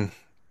 Mm-hmm.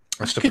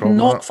 That's the I could problem.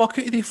 knock fuck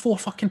out of the 4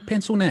 fucking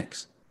pencil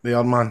necks. They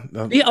are, man.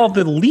 They are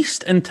the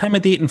least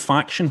intimidating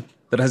faction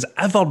there has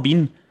ever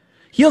been.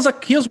 Here's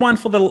one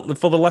for the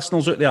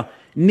listeners out there.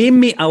 Name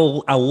me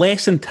a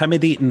less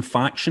intimidating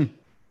faction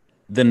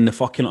than the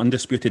fucking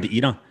Undisputed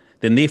Era.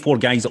 Than they 4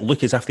 guys that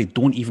look as if they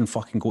don't even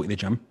fucking go to the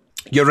gym.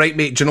 You're right,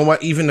 mate. Do you know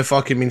what? Even the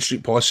fucking Main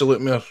Street Posse look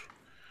more.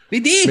 They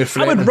do.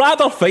 I would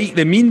rather fight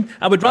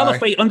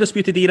fight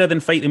Undisputed Era than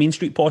fight the Main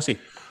Street Posse.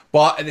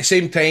 But at the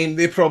same time,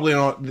 they probably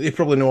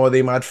know all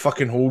they mad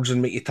fucking holds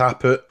and make you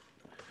tap out.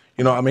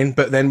 You know what I mean?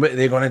 But then what are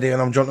they going to do?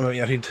 And I'm jumping out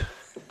your head.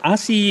 I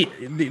see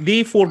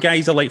they 4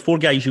 guys are like 4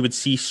 guys you would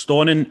see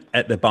stoning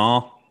at the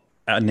bar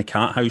in the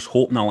cat house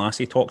hoping a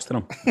lassie talks to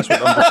them. That's what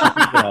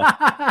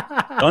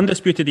the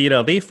Undisputed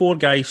Era. They 4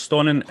 guys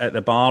stoning at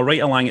the bar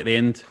right along at the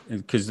end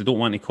because they don't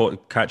want to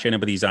catch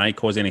anybody's eye,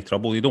 cause any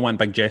trouble. They don't want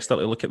Big Jester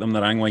to look at them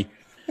the wrong way.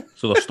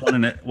 So they're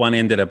stoning at one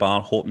end of the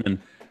bar hoping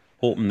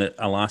that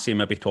a lassie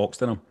maybe talks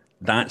to them.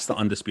 That's the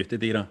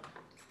Undisputed Era.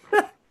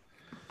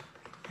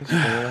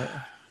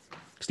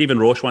 Stephen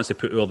Roche wants to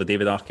put out the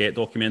David Arquette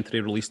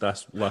documentary released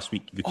last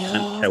week. You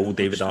Can't Kill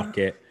David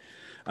Arquette.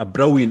 A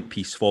brilliant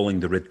piece following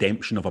the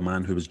redemption of a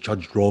man who was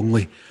judged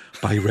wrongly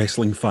by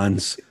wrestling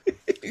fans.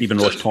 Stephen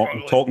Roche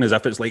talking as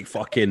if it's like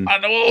fucking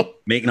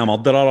making a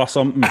murderer or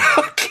something.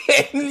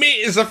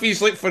 Mate, as if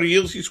he's like for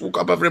years he's woke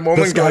up every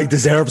morning. This guy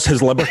deserves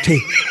his liberty.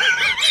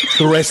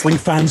 The wrestling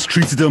fans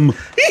treated him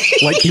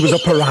like he was a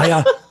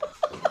pariah.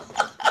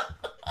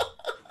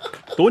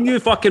 Don't you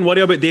fucking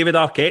worry about David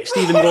Arquette,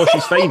 Stephen Roche,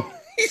 he's fine.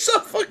 He's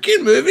a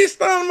fucking movie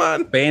star,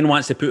 man. Ben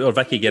wants to put out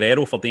Vicky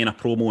Guerrero for doing a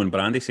promo on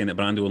Brandy, saying that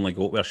Brandy only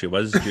got where she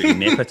was due to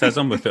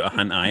nepotism without a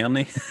hint of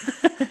irony.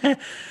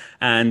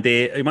 And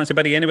he wants to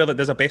bury anywhere that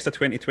does a best of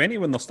 2020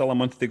 when there's still a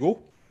month to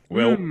go.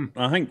 Well,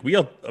 I think we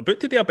are about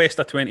to do a best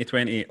of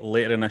 2020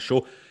 later in this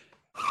show.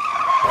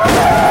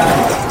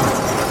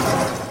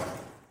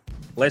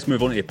 Let's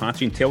move on to the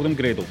Patreon. Tell them,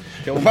 Grado.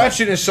 The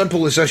Patreon is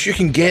simple as this. You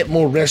can get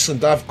more Wrestling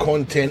Daft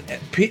content at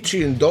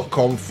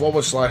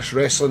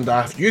patreon.com/Wrestling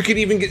Daft. You can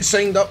even get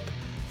signed up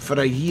for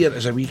a year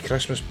as a wee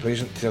Christmas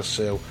present to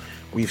yourself.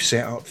 We've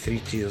set up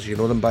 3 tiers. You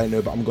know them by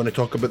now, but I'm going to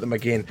talk about them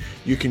again.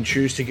 You can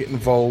choose to get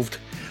involved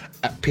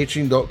at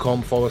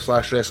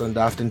patreon.com/Wrestling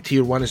Daft. And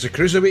tier 1 is the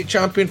Cruiserweight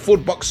Champion,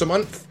 $4 a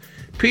month.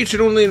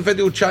 Patreon only and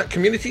video chat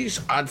communities,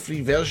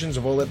 ad-free versions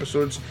of all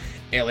episodes,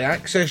 early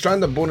access,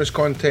 random bonus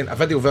content, a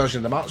video version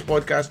of the Marks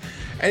podcast,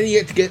 and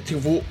you get to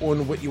vote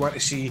on what you want to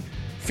see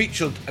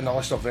featured in the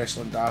list of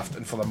Wrestling Daft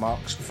and for the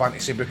Marks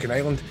Fantasy Booking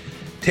Island.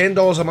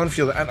 $10 a month,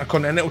 you're the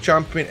Intercontinental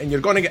Champion, and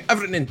you're going to get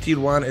everything in Tier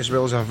 1 as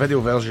well as a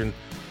video version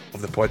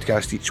of the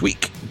podcast each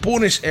week.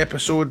 Bonus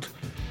episodes,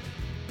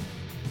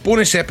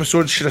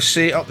 should I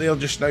say, up there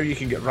just now. You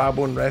can get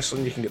Rabon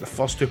Wrestling, you can get the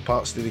first 2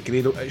 parts of the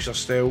Grado It's Your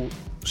Style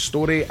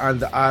story and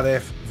the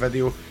RF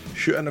video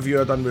shoot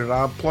interview I done with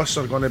Rab. Plus,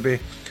 there's going to be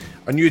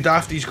a new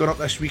Dafty's going up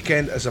this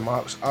weekend as the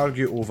Marks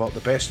argue over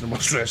the best and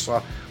worst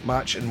wrestler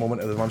match and moment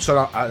of the month.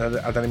 Sorry,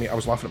 I didn't mean, I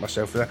was laughing at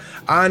myself there.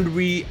 And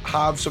we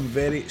have some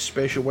very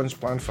special ones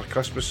planned for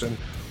Christmas, and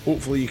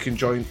hopefully you can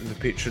join the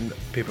Patreon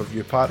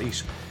pay-per-view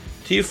parties.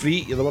 Tier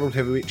 3, you're the World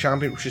Heavyweight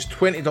Champion, which is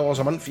 $20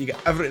 a month. You get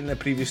everything in the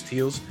previous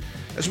tiers,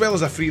 as well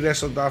as a free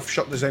Wrestling Daft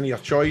shirt design of your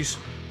choice,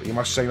 but you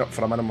must sign up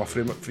for a minimum of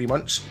 3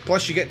 months.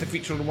 Plus, you get to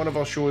feature on one of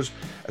our shows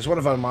as one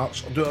of our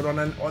marks, or do a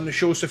run-in on the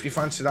show. So if you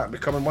fancy that,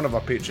 becoming one of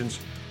our patrons,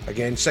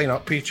 again, sign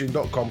up,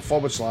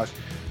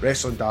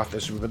 patreon.com/Wrestling Daft,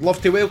 as we would love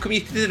to welcome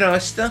you to the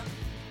roster.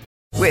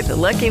 With the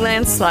Lucky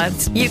Land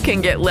Slots, you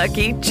can get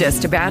lucky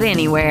just about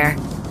anywhere.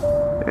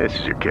 This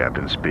is your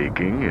captain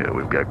speaking.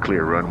 We've got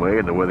clear runway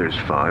and the weather's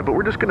fine, but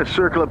we're just going to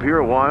circle up here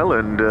a while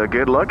and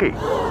get lucky.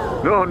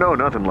 No,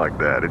 nothing like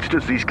that. It's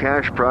just these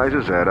cash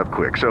prizes add up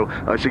quick. So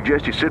I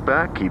suggest you sit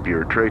back, keep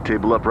your tray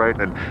table upright,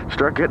 and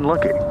start getting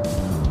lucky.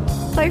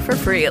 Play for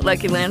free at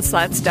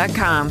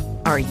LuckyLandSlots.com.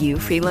 Are you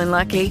feeling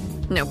lucky?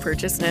 No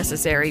purchase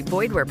necessary.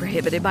 Void where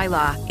prohibited by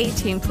law.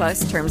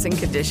 18+ terms and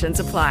conditions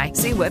apply.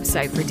 See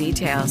website for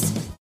details.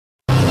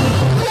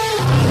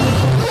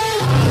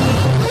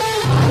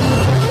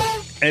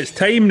 It's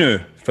time now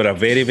for a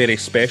very, very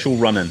special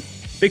run-in,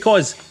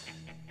 because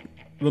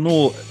we're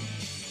not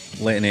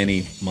letting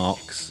any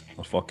Marks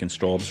or fucking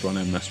Straubs run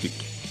in this week.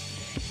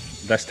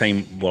 This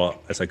time,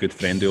 well, it's a good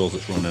friend of ours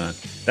that's running in.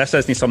 This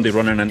isn't somebody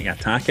running in to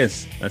attack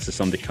us. This is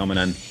somebody coming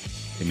in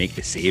to make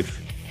the save.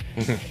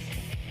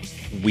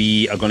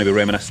 We are going to be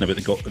reminiscing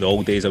about the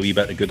old days a wee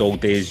bit, the good old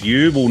days.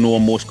 You will know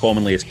him most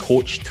commonly as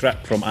Coach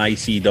Tripp from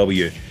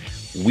ICW.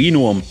 We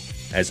know him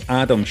as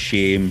Adam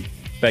Shame,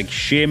 Big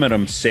Shamer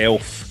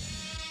himself.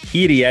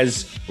 Here he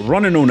is,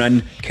 running on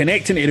in,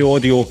 connecting to the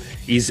audio.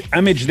 His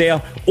image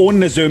there on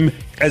the Zoom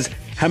is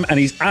him and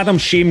his Adam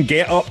Shame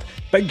get-up.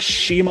 Big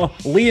Shamer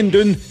laying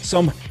down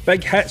some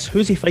big hits.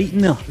 Who's he fighting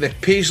there? The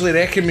Paisley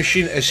Wrecking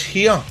Machine is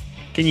here.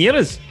 Can you hear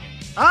us?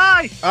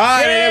 Aye!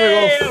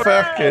 There we go.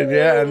 Fucking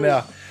yeah, in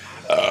there.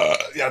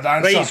 Your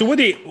dancer.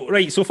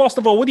 Right, so first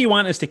of all, what do you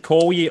want us to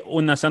call you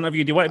on this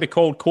interview? Do you want to be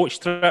called Coach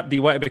Tripp? Do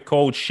you want to be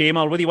called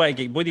Shamer? What do you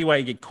want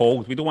to get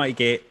called? We don't want to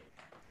get...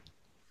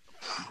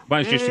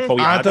 Why don't just to call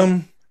you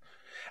Adam?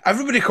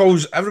 Everybody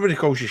calls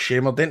you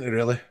Shamer, don't they,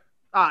 really?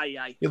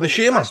 Aye. You're the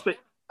Shamer.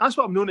 That's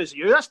what I'm known as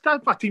you. That's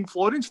my Team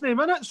Florence name,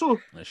 isn't it? So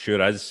it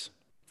sure is.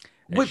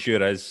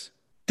 Sure is.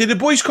 Do the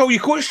boys call you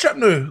Coach Tripp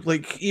now?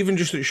 Like, even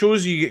just at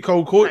shows, you get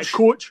called Coach?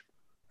 Coach.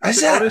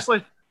 Is it?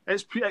 Honestly,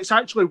 it's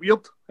actually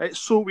weird. It's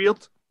so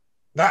weird.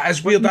 That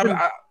is weird.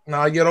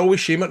 Nah, you're always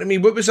Shamer to me.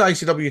 What was the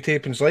ICW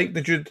tapings like?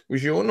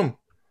 Was you on them?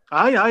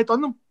 Aye,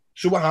 done them.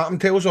 So what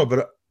happened? Tell us all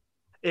about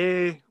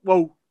it.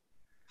 Well,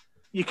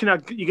 you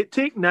get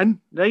taken in,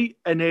 right,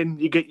 and then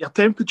you get your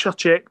temperature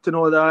checked and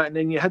all that, and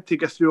then you had to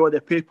go through all the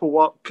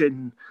paperwork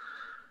and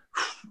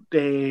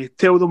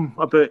tell them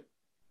about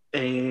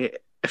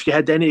if you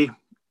had any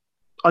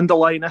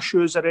underlying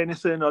issues or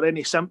anything or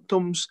any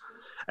symptoms,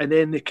 and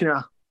then they kind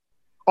of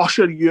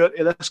usher you out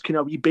of this kind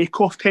of wee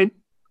bake-off tent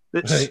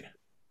that's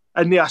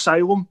in the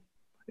asylum,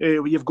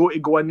 where you've got to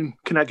go in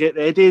and kind of get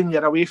ready, and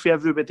you're away from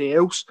everybody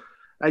else,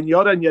 and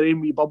you're in your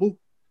own wee bubble.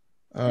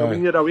 I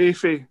mean, you're away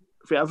for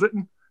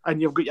everything, and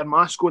you've got your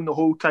mask on the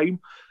whole time,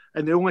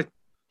 and the only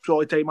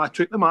time I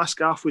took the mask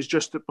off was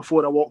just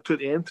before I walked out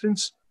the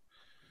entrance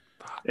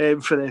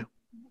for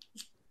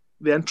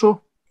the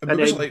intro. And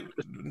was it like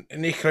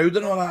in the crowd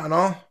and all that and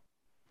all?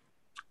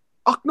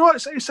 Oh, no,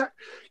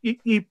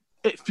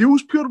 it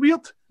feels pure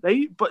weird,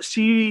 right? But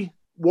see,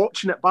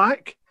 watching it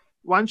back,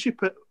 once you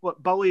put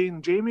Billy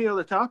and Jamie on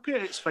the top of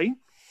it, it's fine.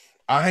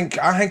 I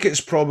think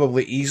it's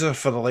probably easier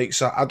for the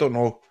likes of, I don't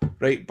know,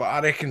 right? But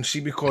I reckon, see,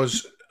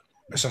 because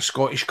it's a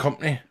Scottish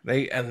company,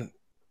 right? And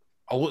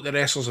a lot of the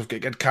wrestlers have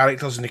got good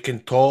characters and they can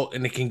talk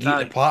and they can get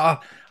the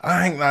platter.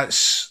 I think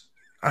that's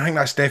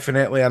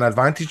definitely an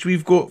advantage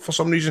we've got for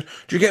some reason.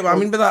 Do you get what I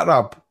mean by that,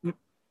 Rab?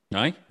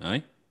 Aye.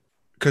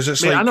 Because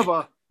it's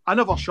like... I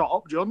never shut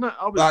up during it.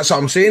 That's what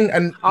I'm saying.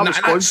 And I was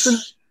constant.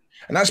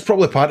 And that's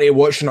probably part of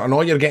watching it and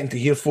all. You're getting to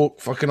hear folk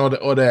fucking all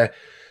the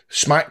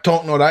smack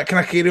talking, all that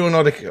kind of carry on,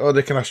 all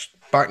the kind of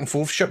back and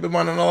forth shit with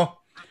one and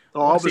all.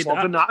 Oh, I was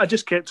loving that. I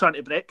just kept trying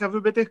to break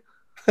everybody.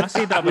 I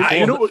said that before.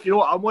 you know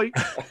what I'm like.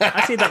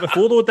 I said that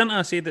before though, didn't I?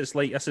 I said it's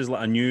like this is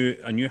like a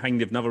new thing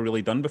they've never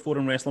really done before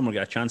in wrestling. We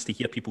get a chance to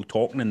hear people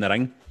talking in the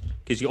ring,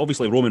 because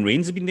obviously Roman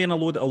Reigns has been doing a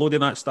load of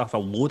that stuff, a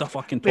load of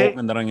fucking talking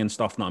in the ring and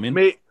stuff. Know what I mean?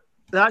 Mate,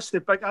 that's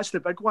the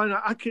big one.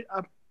 I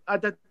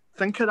did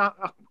think of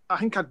that. I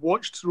think I'd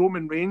watched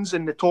Roman Reigns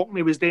and the talking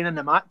he was doing in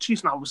the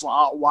matches, and I was like,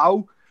 oh,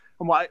 wow.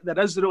 I'm like, there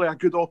is really a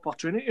good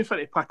opportunity for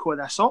it to pick all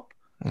this up.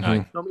 Aye. You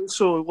know what I mean?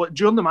 So like,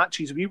 during the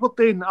matches we were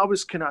doing, I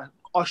was kind of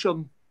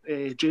ushering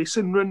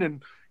Jason round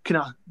and kind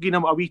of giving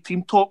him a wee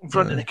team talk in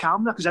front of the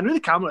camera, because I knew the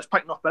camera was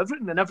picking up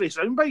everything and every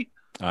soundbite.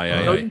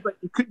 Aye. But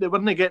they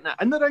weren't getting it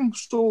in the ring,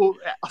 so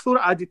I thought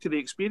it added to the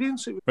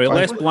experience. Right,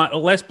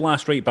 let's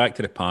blast right back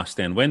to the past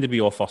then. When did we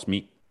all first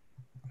meet?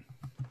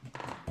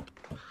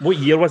 What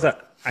year was it?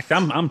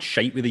 I'm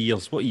shite with the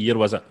years. What year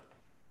was it?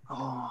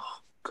 Oh,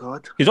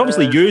 God. Because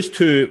obviously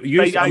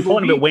Right, I'm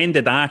talking about when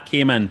did I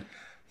came in.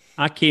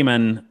 I came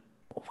in,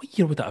 what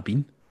year would that have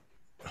been?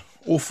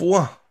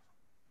 04.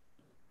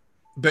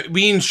 But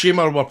we and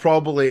Shamer were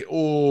probably,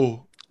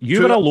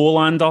 You were a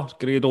lowlander,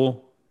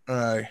 Grado.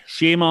 Aye.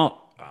 Shamer,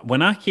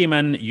 when I came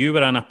in, you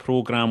were in a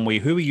programme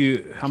with, who were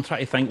you? I'm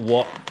trying to think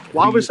what.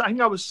 Well, I was I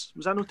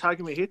no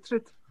tagging with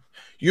Hatred?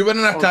 You were in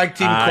a tag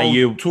team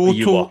called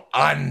Total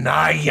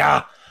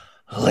Annihilation.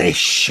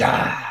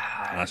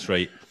 That's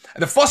right.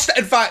 In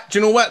fact, do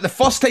you know what? The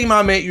first time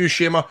I met you,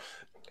 Shamer,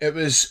 it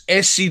was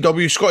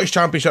SCW, Scottish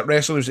Championship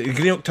Wrestling. It was at the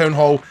Greenock Town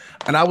Hall,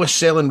 and I was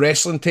selling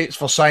wrestling tapes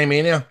for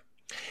Cymania.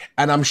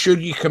 And I'm sure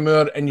you came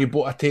out and you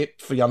bought a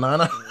tape for your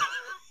nana.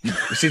 You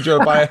said you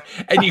were buying,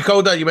 and you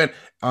called her, you went,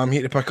 I'm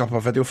here to pick up a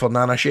video for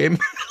Nana Shame.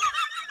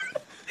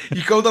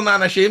 You called her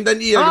Nana Shame,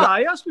 didn't you?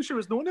 Aye, that's what she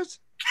was known as.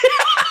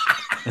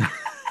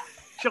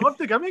 She loved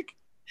the gimmick.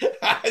 She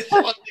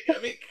loved the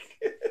gimmick.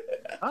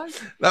 Aye.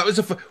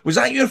 Was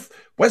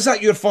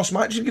that your first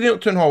match in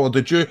Greenock Town Hall, or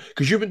did you?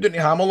 Because you went down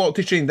to Hammerlock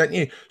to train, didn't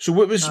you? So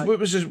what was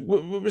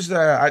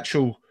the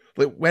actual,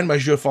 like, when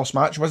was your first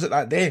match? Was it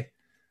that day?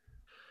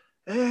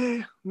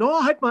 No,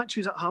 I had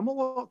matches at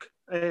Hammerlock,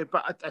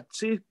 but I'd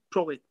say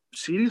probably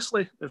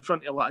seriously in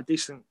front of like a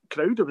decent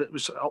crowd. It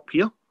was up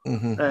here.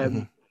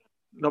 I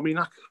mean,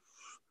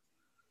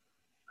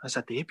 as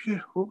a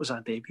debut, what was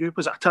that debut?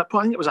 Was it I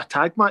think it was a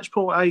tag match,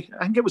 probably.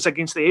 I think it was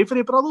against the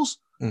Avery brothers.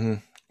 Oh,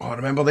 I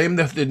remember them,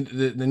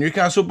 the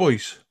Newcastle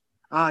boys.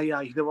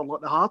 Aye, they were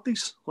like the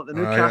Hardys, like the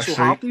Newcastle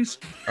Hardys.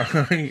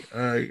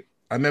 I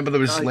remember there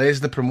was Les,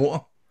 the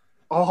promoter.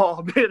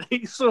 Oh,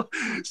 right. So,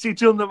 see,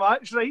 during the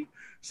match, right?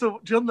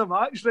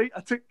 I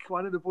took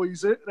one of the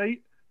boys out,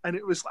 right? And I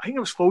think it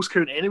was Falls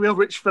Count Anywhere,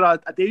 which for a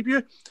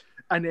debut.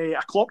 And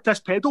I clocked this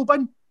pedal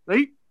bin,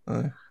 right?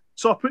 Aye.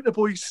 So I put the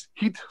boy's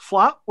head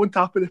flat on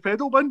top of the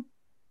pedal bin.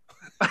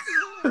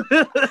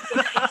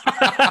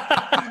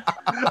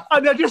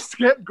 And I just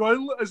kept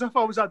going as if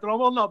I was a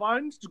drummer in a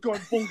band, just going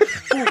boom,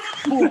 boom,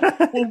 boom,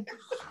 boom.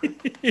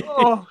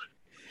 Oh.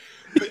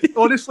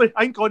 Honestly,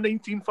 I think all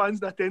 19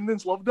 fans in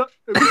attendance loved it.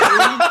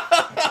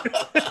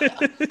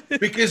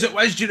 Because it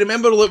was, do you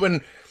remember, like,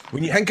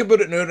 when you think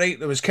about it now, right,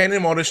 there was Kenny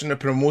Morrison that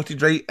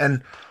promoted, right,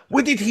 and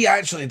what did he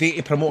actually do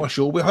to promote a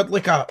show? We had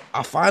like a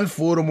fan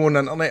forum on the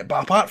internet,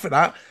 but apart from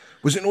that,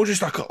 was it not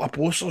just a couple of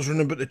posters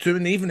running about the two,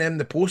 and even them,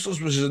 the posters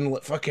was in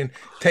like fucking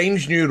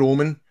Times New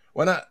Roman,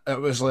 wasn't it?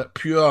 It was like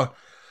pure,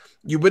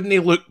 you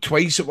wouldn't look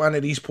twice at one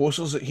of these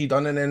posters that he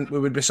done, and then we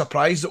would be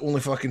surprised that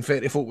only fucking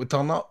 30 folk would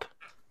turn up.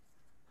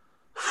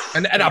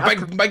 And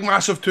a big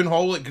massive town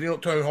hall, like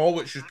Greenock Town Hall,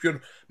 which was pure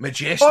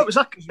majestic. Oh, it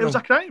was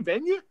a cracking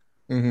venue.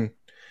 Mm-hmm.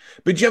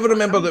 But do you ever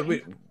remember that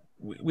we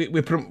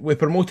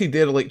promoted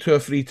there like 2 or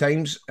 3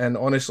 times, and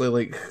honestly,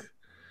 like,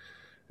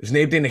 there's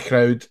nobody in the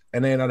crowd.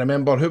 And then I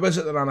remember, who was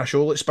it that ran a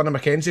show? Like Spinner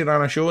McKenzie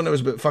ran a show, and it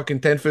was about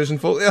fucking 10,000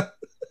 folk there.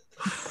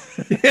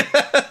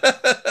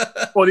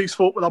 All these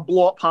folk with their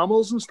blow up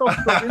hammers and stuff.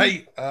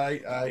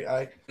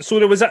 Aye. So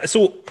there was that.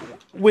 So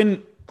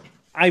when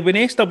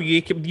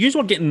SWA came, you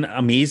were getting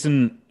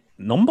amazing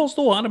numbers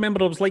though. I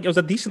remember it was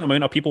a decent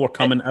amount of people were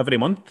coming every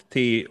month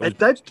to. It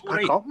did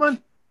pick up, man.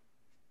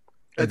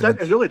 It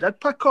really did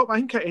pick up. I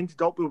think it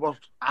ended up we were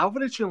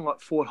averaging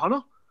like 400.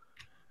 You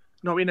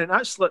know what I mean? And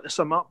that's like the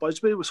Sir Matt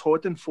Busby was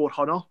holding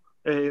 400.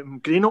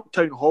 Greenock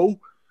Town Hall,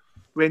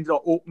 we ended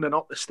up opening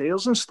up the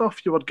stairs and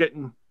stuff. You were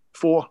getting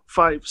 400,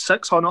 500,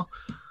 600.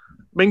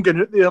 Men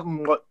going out there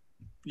and like,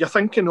 you're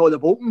thinking, the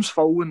bottom's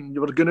full, and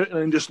you were going out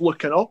and just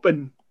looking up,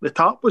 and the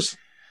tap was.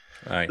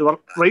 Aye. They were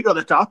right at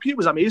the top. It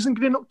was amazing,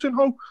 Greenock Town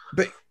Hall.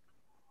 But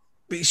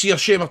see,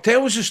 Shamer,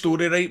 tell us the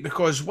story, right?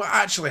 Because what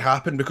actually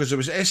happened, because there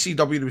was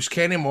SCW, there was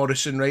Kenny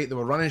Morrison, right? They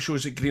were running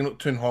shows at Greenock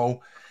Town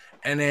Hall,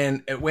 and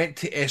then it went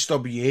to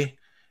SWA.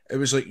 It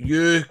was like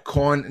you,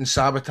 Con, and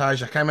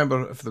Sabotage. I can't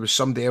remember if there was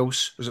somebody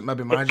else. Was it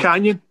maybe Magic?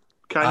 Canyon.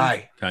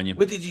 Aye. Canyon.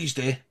 What did you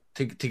do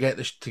to get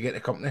the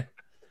company?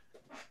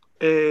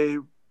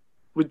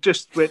 We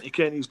just went to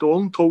Kenny's door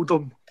and told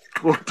him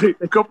we'll take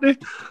the company.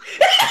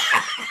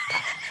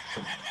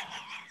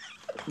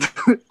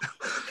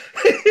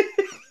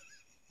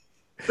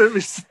 It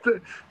was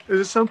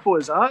as simple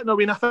as that. I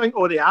mean, I think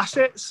all the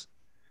assets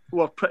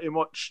were pretty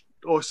much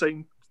all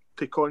signed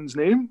to Con's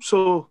name,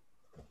 so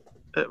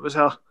it was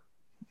a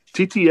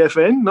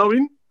TTFN. You know what I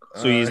mean?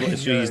 So he's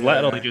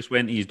literally just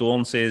went to his door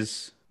and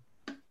says,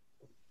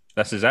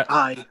 "This is it."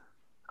 Aye.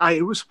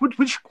 It was what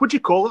do you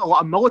call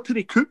it? A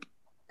military coup.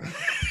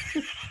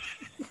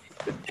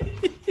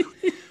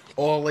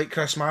 Or like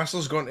Chris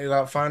Masters going to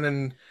that fan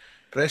in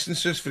Preston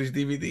Suits for his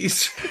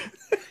DVDs.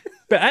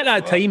 But at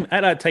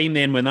that time,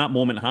 then when that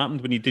moment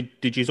happened, when you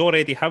did you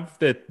already have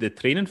the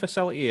training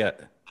facility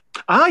yet?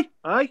 Aye.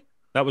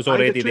 That was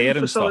already there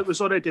and stuff. It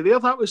was already there.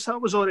 That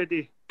was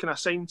already kind of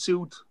signed,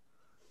 sealed,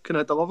 kind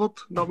of delivered.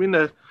 You know what I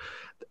mean?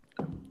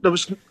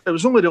 It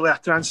was only really a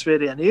transfer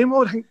of a name,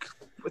 or I think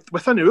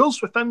within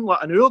hours, within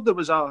like an hour, there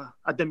was a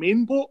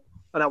domain bought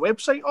and a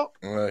website up.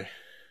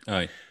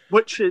 Aye.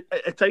 Which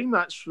at the time,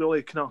 that's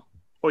really kind of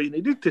all you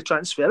needed to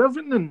transfer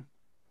everything.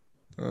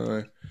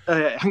 And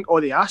I think all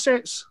the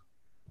assets.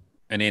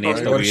 And then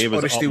SWA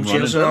was the steel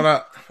chairs and all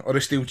that, or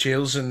the steel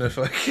chairs and the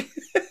fuck.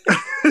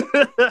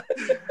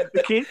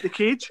 the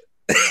cage.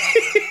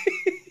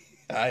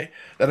 Aye,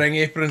 the ring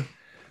apron.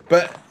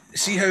 But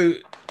see how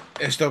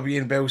SW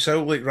and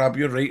Bellshill, like Rab,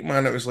 you're right,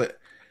 man. It was like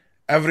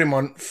every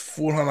month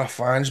 400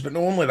 fans, but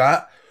not only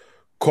that,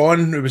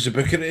 Con, who was the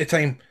booker at the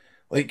time,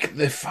 like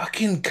the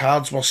fucking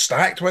cards were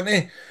stacked, weren't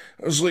they?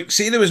 It was like,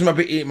 say there was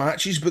maybe 8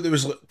 matches, but there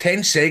was like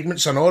 10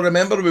 segments and all.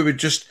 Remember, we would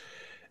just.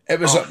 It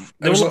was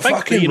like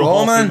fucking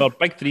raw, man.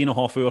 Big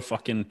 3.5 hour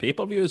fucking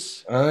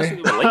pay-per-views. Aye. That's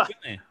what they were like, weren't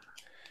they?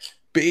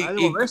 But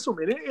They were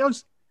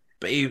WrestleMania.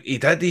 But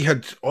he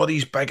had all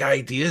these big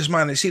ideas,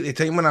 man. And see, at the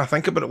time when I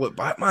think about it, look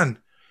back, man,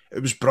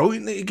 it was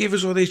brilliant that he gave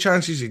us all these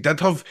chances. He did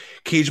have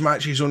cage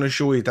matches on the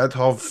show. He did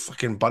have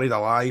fucking buried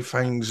alive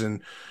things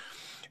and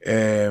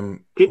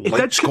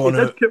lights going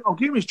out. I'll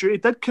give him his due. He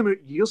did come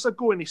out years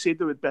ago and he said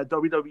there would be a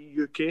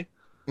WWE UK.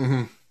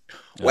 Mm-hmm.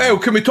 Well,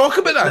 can we talk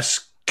about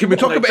this? Can we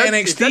talk about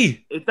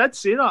NXT? He did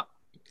say that.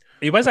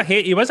 He was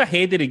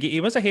ahead of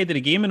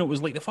the game, and it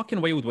was like the fucking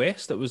Wild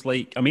West. It was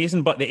like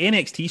amazing. But the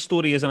NXT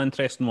story is an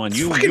interesting one.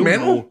 You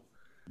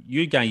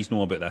guys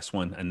know about this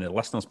one, and the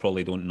listeners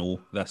probably don't know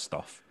this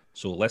stuff.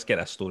 So let's get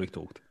this story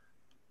told.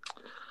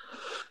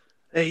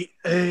 Right.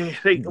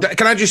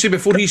 Can I just say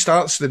before he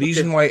starts, the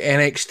reason why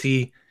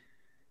NXT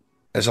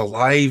is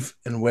alive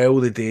and well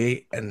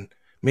today and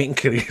making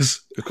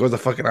careers because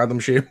of fucking Adam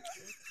Shame.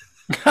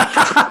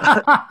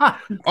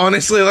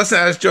 Honestly, listen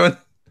to this, John.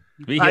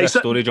 We hear a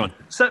story, John.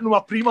 Sitting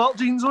with pre-mark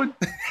jeans on.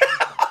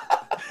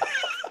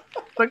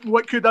 Thinking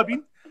what could have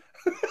been.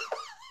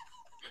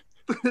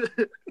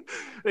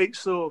 Right,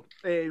 so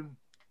we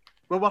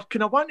were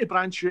kind of wanting to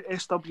branch out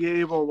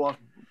SWA.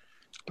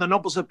 The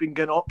numbers have been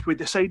getting up. We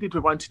decided we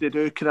wanted to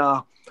do kind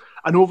of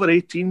an over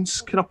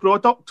 18s kind of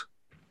product,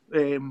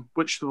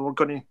 which we were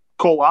going to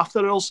call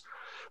After Hours.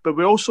 But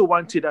we also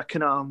wanted a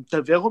kind of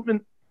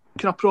development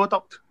kind of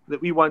product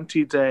that we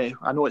wanted. I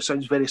know it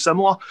sounds very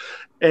similar.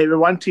 We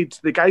wanted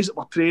the guys that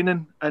were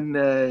training in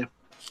the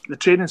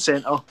training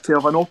centre to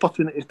have an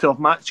opportunity to have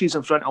matches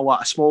in front of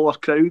a smaller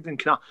crowd and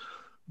kind of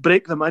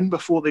break them in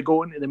before they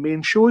go into the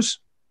main shows.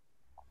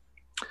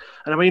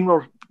 And I mean,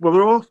 we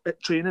were all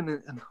at training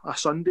on a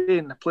Sunday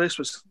and the place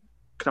was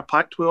kind of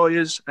packed with all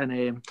yous, and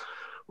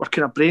we're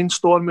kind of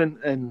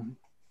brainstorming and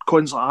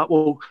cons like that.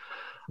 Well,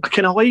 I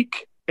kind of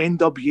like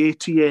NWA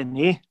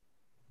TNA.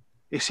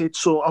 He said,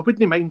 so I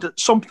wouldn't mind it,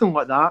 something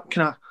like that,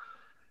 kind of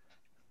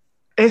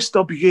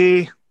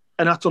SWA.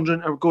 And I turned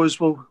around and goes,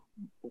 well,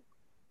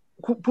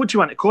 what do you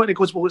want to call it? And he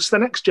goes, well, it's the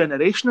next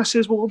generation. I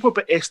says, well, what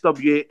about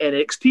SWA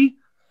NXT?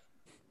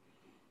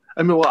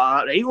 And we were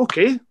like, right,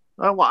 okay.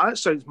 That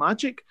sounds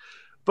magic.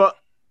 But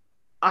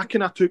I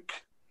kind of took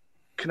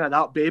kind of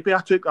that baby. I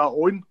took that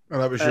on.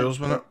 And that was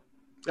yours, wasn't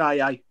it?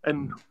 Aye.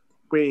 And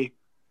we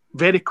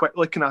very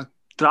quickly kind of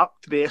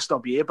dropped the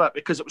SWA bit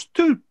because it was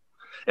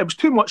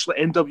too much like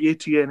NWA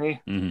TNA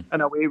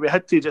in a way. We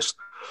had to just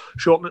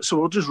shorten it.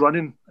 So we're just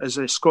running as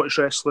a Scottish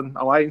Wrestling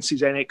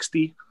Alliance's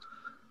NXT.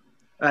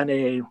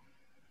 And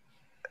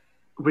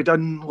we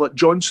done like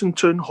Johnson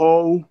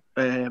Hall.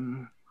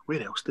 Where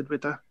else did we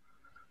do?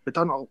 We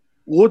done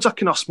loads of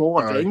kind of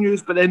smaller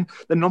venues, but then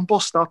the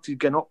numbers started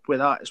getting up with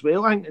that as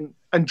well. I think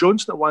in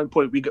Johnson at one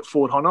point we got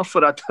 400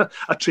 for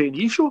a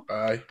trainee show.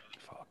 Aye.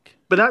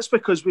 But that's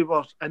because we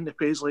were in the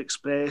Paisley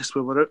Express,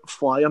 we were out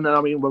flying, and I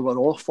mean, we were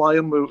off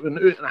flying, we went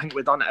out, and I think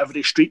we'd done it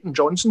every street in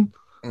Johnson.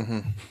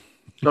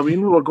 Mm-hmm. I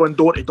mean, we were going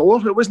door to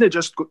door. It wasn't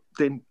just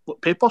doing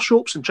paper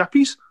shops and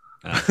chippies.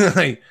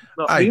 Aye.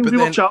 We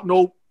were chapping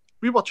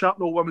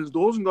all women's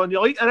doors and going,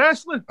 you like the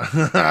wrestling?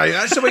 Aye,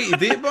 that's the way you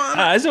do it, man.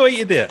 That's the way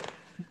you do it.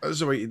 That's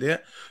the way you do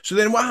it. So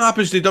then what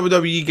happens? Did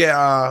WWE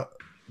get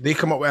they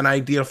come up with an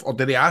idea, or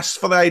did they ask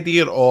for the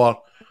idea,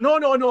 or?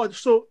 No.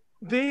 So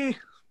they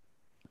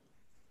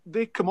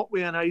come up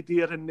with an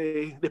idea and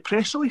they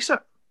press release it,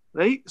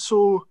 right?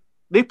 So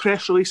they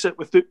press release it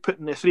without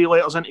putting the 3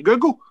 letters into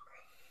Google.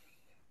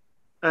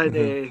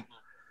 And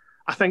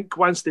I think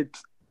once they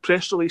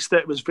press released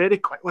it was very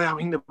quickly. I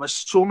mean, there was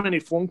so many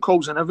phone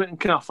calls and everything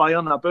kind of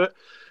firing about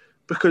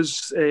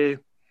because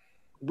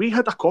we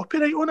had a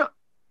copyright on it.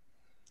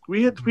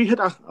 We had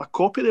a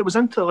copy that was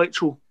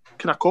intellectual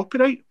kind of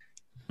copyright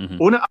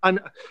on it, and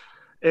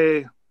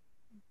I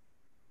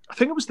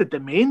think it was the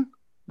domain.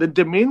 The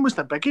domain was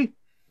the biggie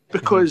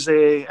because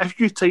if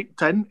you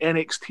typed in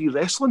NXT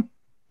wrestling,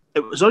 it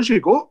was us you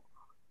got.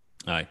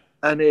 Aye,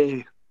 and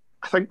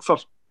I think for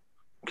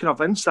kind of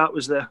Vince that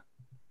was the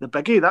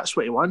biggie. That's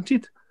what he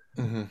wanted.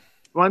 Mm-hmm.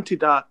 He wanted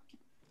that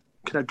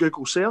kind of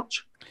Google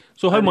search.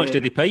 So how much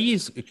did he pay you?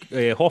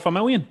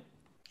 $500,000?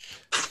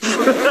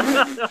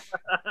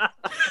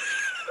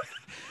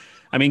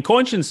 I mean,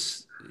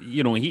 Conscience,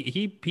 you know,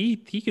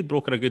 he could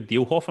broker a good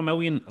deal.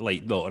 $500,000,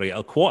 like, no, right,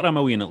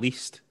 $250,000 at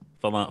least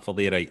for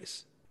their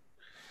rights.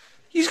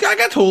 He's got a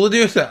good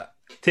holiday with it.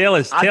 Tell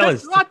us. I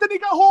didn't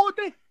get a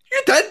holiday.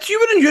 You did. You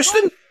were in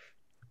Houston.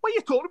 What are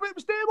you talking about? It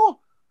was demo.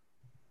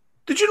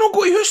 Did you not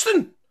go to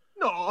Houston?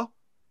 No.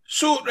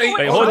 So,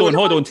 right,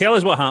 hold on. Tell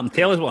us what happened.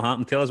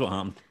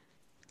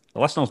 The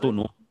listeners don't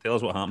know. Tell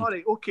us what happened. All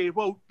right, okay.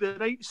 Well, the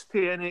rights to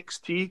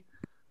NXT,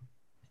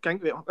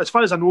 as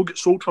far as I know, get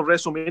sold for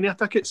WrestleMania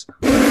tickets.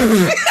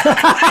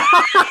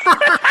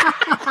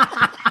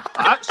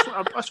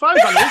 As far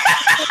as I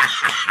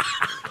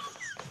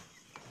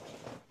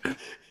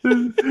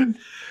know.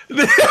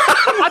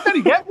 I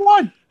didn't get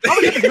one.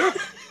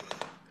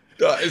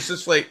 It's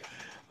just like,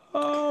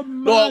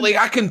 no, like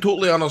I can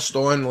totally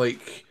understand.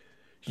 Like,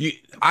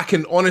 I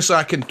can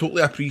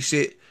totally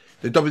appreciate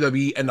the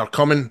WWE and they're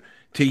coming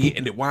to you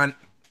and they want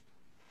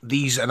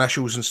these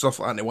initials and stuff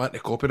like that, and they want the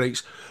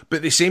copyrights. But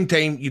at the same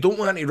time, you don't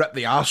want to rip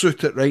the arse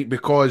out it, right?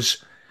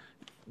 Because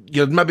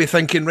you're maybe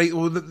thinking, right,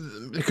 well,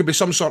 there could be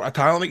some sort of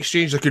talent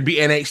exchange. There could be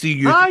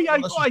NXT UK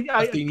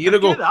 15 years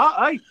ago.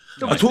 I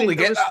totally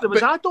get that. There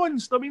was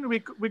add-ons. I mean, we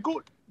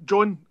got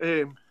John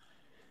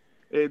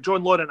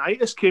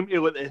Laurinaitis came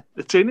to like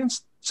the training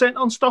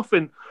centre and stuff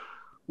and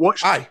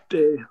watched our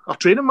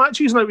training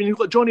matches. Now, when you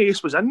got Johnny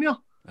Ace was in there.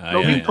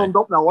 He turned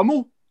up in a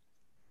limo.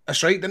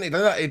 That's right, didn't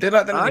he? He did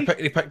that, didn't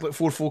he? He picked like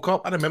 4 folk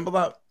up. I remember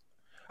that.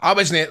 I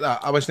wasn't at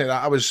that. I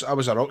was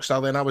a rock star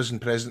then. I was in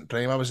President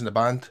Prime. I was in the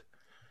band.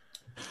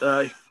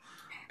 Aye.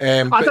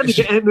 I didn't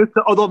get anything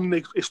out other than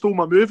he stole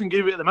my move and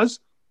gave it to the Miz.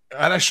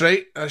 That's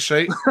right.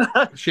 Shame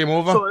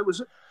over. So it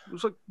was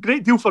a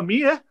great deal for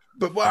me, eh?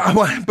 But what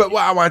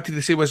I wanted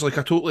to say was, like,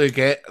 I totally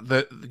get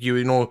that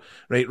you know,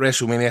 right,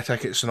 WrestleMania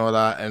tickets and all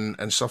that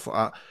and stuff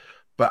like that.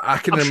 But I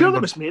can remember, sure there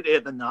was more to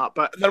it than that.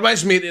 But there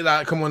was more to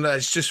that. Come on,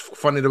 it's just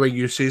funny the way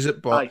you says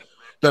it. But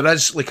there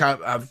is, like,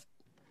 I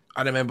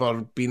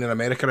remember being in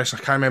America. I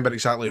can't remember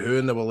exactly who,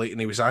 and they were like,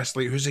 and he was asked,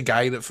 like, who's the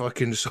guy that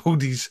fucking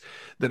sold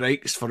the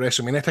rights for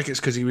WrestleMania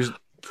tickets? Because he was,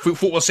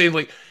 folk were saying,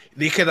 like,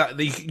 they could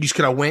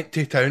have went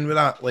to town with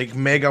that, like,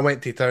 mega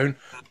went to town.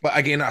 But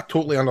again, I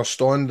totally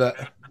understand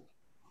that,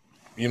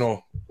 you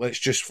know, let's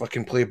just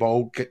fucking play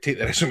ball, take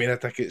the WrestleMania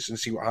tickets and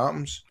see what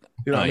happens.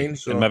 You know what I mean?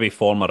 So, and maybe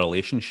form a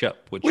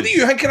relationship. What do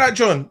you think of that,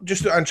 John?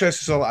 Just to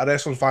interest us, a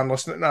wrestling fan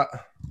listening to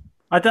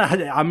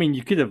that. I mean,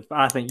 you could have.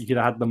 I think you could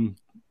have had them.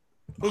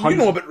 Well, you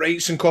know about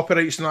rights and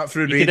copyrights and that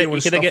through radio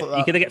and stuff like that.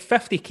 You could have get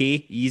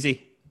 50k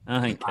easy.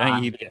 I think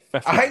you'd get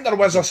 50. I think there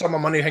was a sum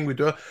of money thing we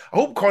do. I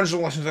hope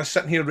Consul listens to us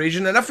sitting here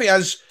raging, and if he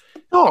is,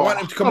 I want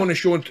him to come on the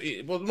show and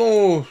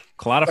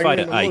clarify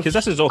it, because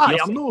this is all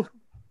hearsay.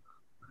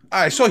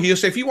 So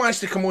hearsay. If he wants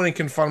to come on and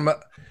confirm it,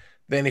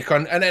 then he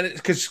can. And then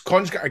because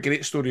Con's got a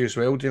great story as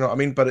well. Do you know what I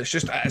mean? But it's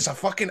a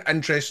fucking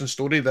interesting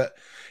story that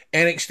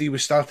NXT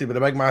was started with a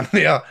big man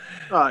there.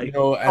 You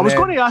know, I was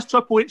going to ask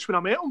Triple H when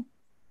I met him.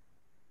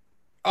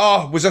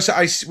 Oh, was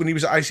this when he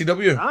was at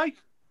ICW? Aye.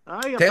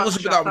 Tell us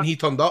about that when he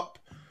turned up.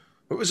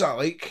 What was that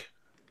like?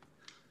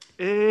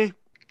 Weird.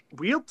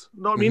 You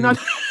know what I mean?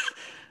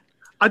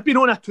 I'd been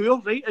on a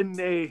tour, right, and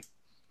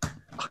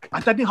I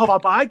didn't have a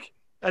bag,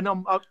 and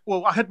I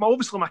had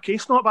obviously my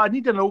case not, but I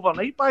needed an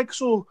overnight bag,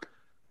 so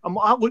I'm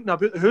looking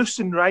about the house,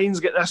 and Ryan's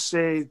got this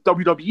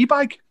WWE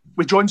bag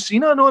with John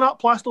Cena and all that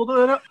plastered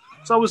in it.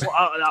 So I was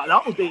like,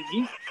 that will be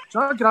me. So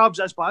I grabs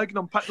this bag and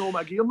I'm putting all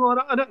my gear and all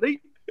that in it,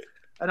 right?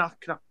 And I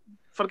kind of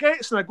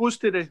forgets, and I goes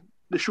to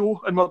the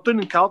show, and we're down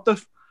in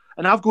Cardiff,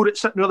 and I've got it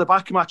sitting near the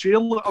back of my chair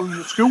like I'm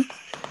in school.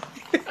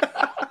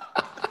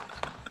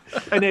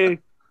 And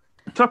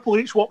Triple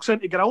H walks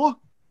into Gorilla,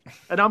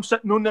 and I'm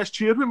sitting on this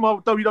chair with my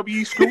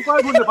WWE school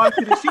bag on the back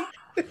of the seat.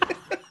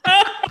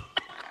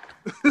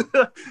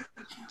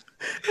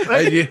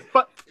 Right?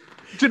 But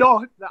do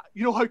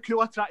you know how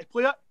cool I tried to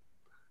play it?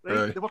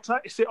 Right? They were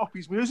trying to set up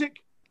his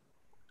music,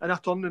 and I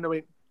turned and I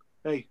went,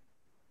 "Hey,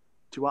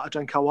 do you want a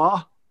drink of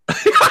water?"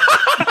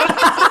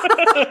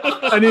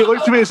 And he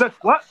looked at me and said,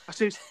 "What?" I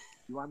says,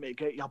 "You want me to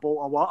get you a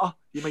bottle of water?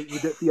 You might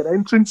need it for your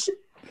entrance."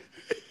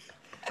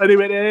 And he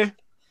went,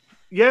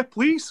 "Yeah,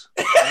 please."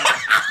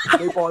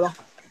 No bother.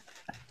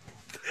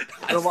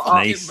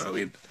 Nice.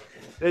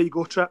 There you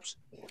go, Trips.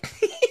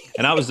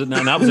 And that was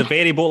a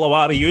very bottle of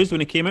water he used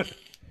when he came out.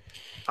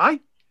 Aye.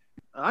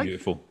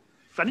 Beautiful.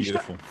 Finished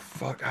it.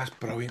 Fuck, that's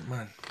brilliant,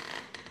 man.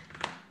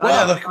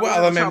 What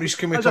other memories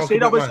can we talk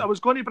about? I was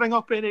going to bring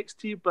up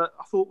NXT, but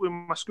I thought with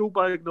my school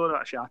bag, no,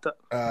 I shot it.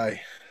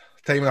 Aye.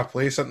 Time and a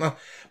place, isn't there?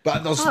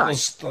 But there's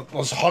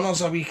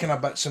hundreds of wee kind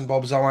of bits and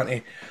bobs I want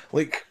to,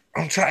 like,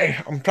 I'm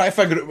trying to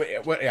figure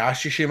out what to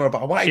ask you, Shamer,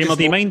 but I want to Shamer,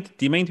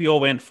 do you mind we all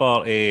went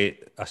for a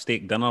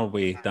steak dinner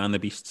with Dan the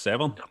Beast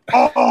Severn?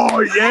 Oh,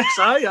 yes,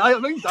 I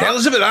think that. Tell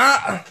us about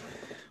that.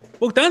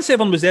 Well, Dan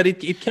Severn was there.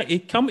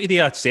 He'd come to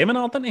the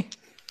seminar, didn't he?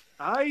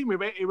 Aye, we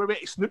went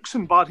to Snooks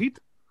and Barhead.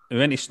 We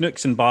went to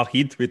Snooks and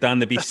Barhead with Dan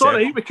the Beast Severn. It's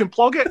all right, we can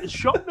plug it. It's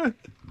shut now.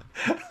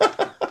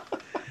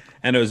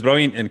 And it was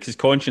brilliant, and because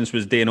Conscience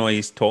was doing all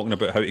he's talking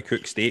about how to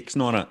cook steaks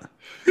and all that.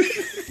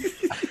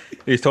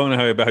 He was talking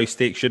about how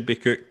steaks should be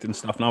cooked and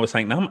stuff, and I was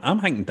thinking, I'm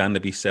thinking Dan the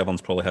Beast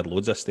Severn's probably had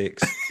loads of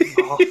steaks.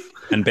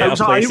 And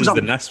better places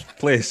than this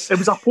place. It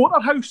was a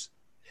porterhouse.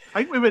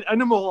 I think we went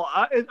in and we were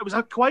like, it was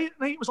a quiet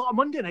night, it was like a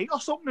Monday night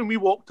or something, and we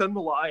walked in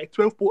with like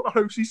 12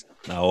 porterhouses.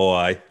 Oh,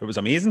 aye. It was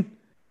amazing.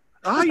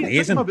 Aye,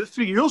 it took me about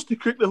 3 years to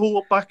cook the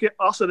whole back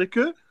arse of the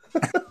coop.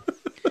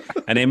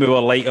 And then we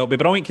were like, it'll be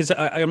brilliant, because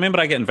I remember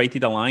I got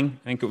invited along.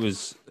 I think it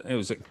was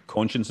like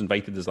Conscience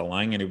invited us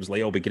along, and it was like,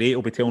 it'll be great,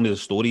 he'll be telling us the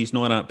stories and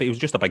all that. But he was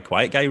just a big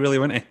quiet guy, really,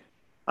 wasn't he?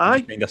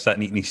 Aye. Kind of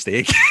sitting eating his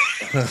steak.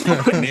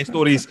 No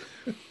stories.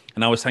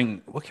 And I was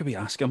thinking, what could we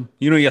ask him?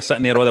 You know, you're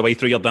sitting there all the way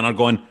through your dinner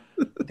going,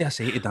 what do I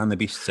say to Dan the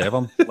Beast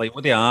Severn? Like,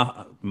 what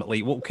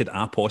could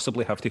I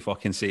possibly have to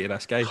fucking say to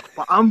this guy?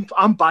 But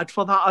I'm bad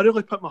for that. I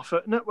really put my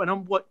foot in it when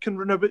I'm looking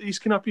around about these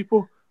kind of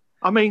people.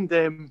 I mind,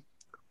 we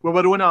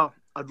were on a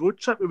road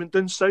trip. We went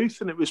down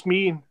south, and it was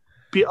me and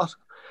Peter,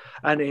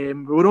 and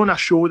we were on a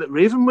show that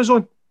Raven was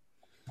on.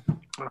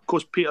 And of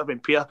course, Peter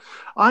went, Peter,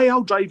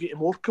 I'll drive you to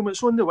Morecambe.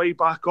 It's on the way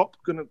back up,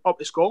 going up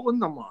to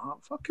Scotland. I'm like,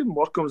 fucking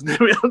Morecambe's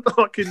nowhere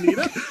fucking near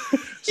it.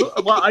 So,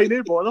 like, I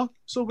no bother.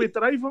 So we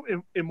drive up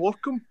in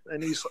Morecambe,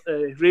 and he's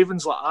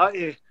Raven's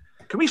like,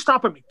 can we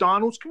stop at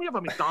McDonald's? Can we have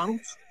a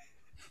McDonald's?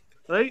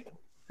 Right?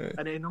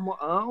 And then I'm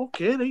like,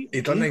 okay, right.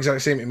 He done the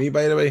exact same to me,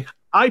 by the way.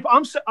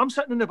 I'm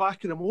sitting in the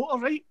back of the motor,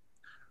 right?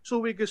 So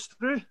we goes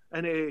through,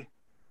 and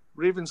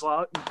Raven's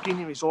like,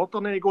 giving him his order,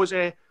 and he goes,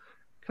 can I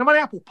have an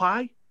apple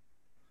pie?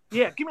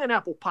 Yeah, give me an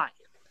apple pie.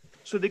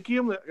 So they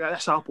give him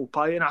this apple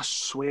pie, and I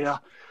swear,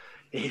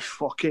 he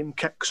fucking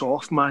kicks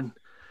off, man.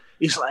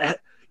 He's like,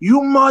 you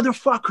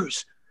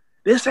motherfuckers,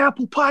 this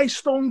apple pie's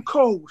stone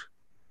cold.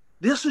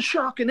 This is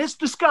shocking. It's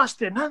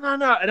disgusting.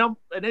 No.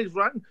 And he's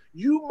ranting,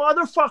 you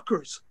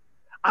motherfuckers,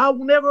 I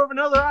will never have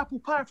another apple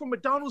pie from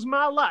McDonald's in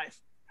my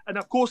life. And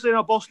of course, then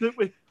I bust out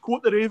with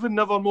quote the Raven,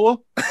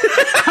 nevermore.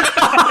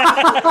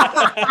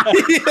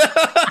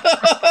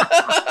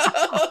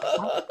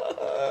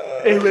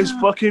 It was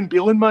fucking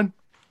Beelan, man.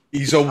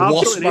 He's a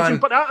wuss, man.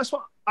 But that's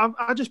what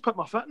I just put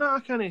my foot in it. I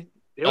can't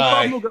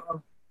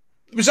help.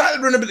 Was that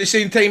around about the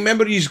same time?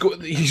 Remember, he's got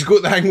the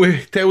thing where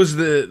he tells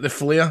the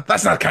Flair,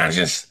 that's not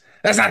conscious.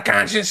 That's not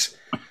conscious.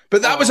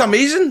 But that was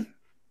amazing.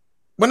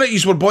 When you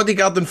were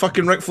bodyguarding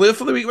fucking Ric Flair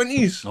for the week, weren't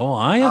you? Oh,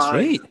 aye, that's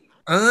right.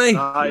 Aye.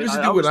 What was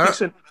the deal with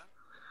that?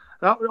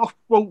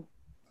 Well,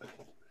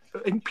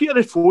 and Peter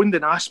had phoned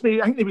and asked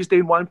me, I think he was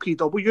doing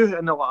 1PW,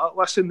 and they're like,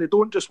 listen, they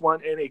don't just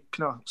want any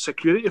kind of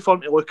security firm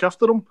to look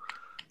after them.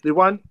 They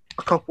want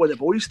a couple of the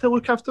boys to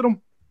look after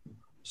them.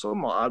 So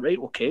I'm like, right,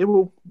 okay,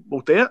 we'll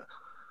do it.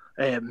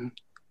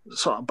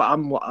 But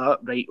I'm like,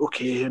 right,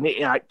 okay, I need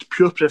to act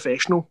pure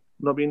professional.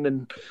 You know what I mean?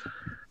 And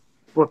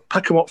we're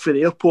picking up for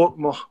the airport,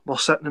 and we're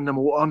sitting in the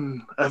motor,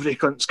 and every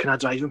cunt's kind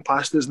of driving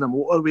past us in the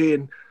motorway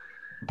and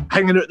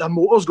hanging out their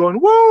motors going,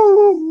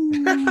 woo!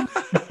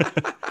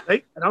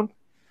 Right? And I'm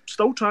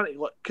still trying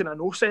to kind of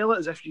no-sell it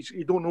as if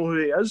you don't know who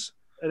he is.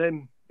 And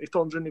then he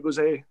turns around and he goes,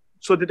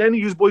 so did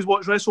any of you boys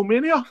watch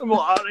WrestleMania? I'm like,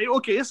 all right,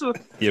 okay, so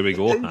here we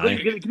go.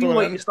 You get the green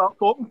light and you start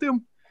talking to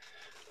him.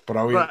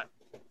 Brilliant.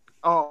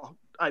 But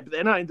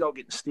then I ended up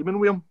getting steaming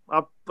with him.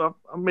 I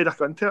made a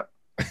cunt of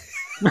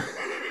it.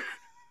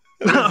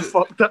 I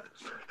fucked it.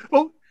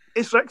 Well,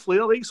 it's Ric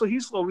Flair, right? So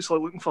he's obviously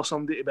looking for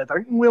somebody to be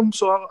drinking with him.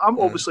 So I'm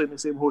obviously in the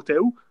same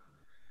hotel.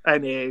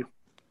 And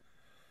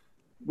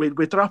we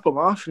drop him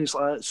off, and he's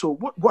like, so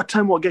what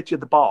time will I get you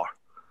at the bar?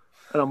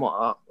 And I'm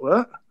like,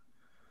 what?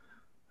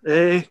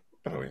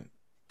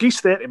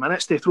 Gives 30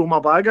 minutes to throw my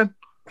bag in.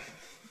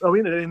 I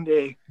went in, and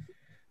we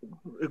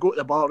go to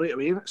the bar right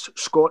away, and it's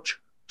Scotch.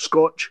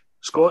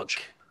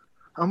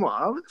 I'm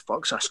like, what the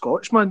fuck's a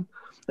Scotch, man?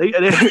 Right?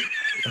 And then,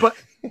 but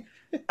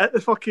at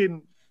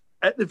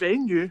the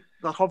venue,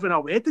 they're having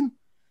a wedding.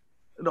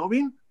 You know what I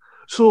mean?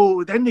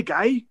 So then the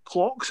guy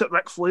clocks at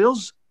Ric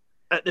Flair's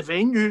at the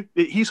venue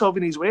that he's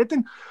having his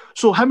wedding.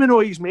 So him and all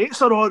his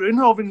mates are all around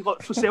having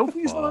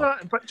selfies and all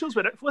that and pictures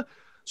with Ric Flair.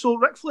 So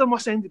Ric Flair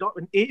must have ended up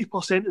in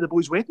 80% of the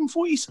boys' wedding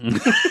photos.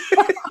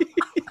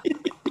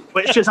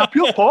 Which is a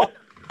pure pop.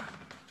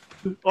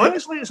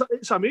 Honestly,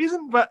 it's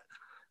amazing. But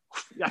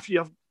if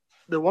you're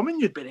the woman,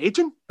 you'd be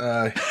raging. You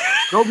know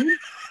what I mean?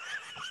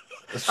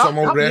 Some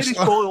old that wrestler. Mary's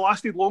probably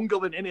lasted longer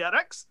than any of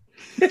Rick's.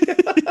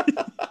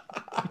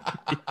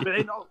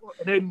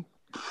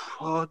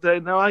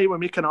 Then we're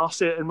making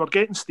arse it, and we're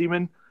getting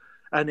steaming,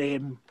 and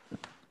then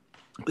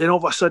all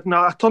of a sudden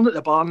I turn at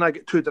the bar and I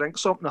get 2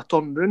 drinks up, and I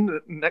turn round,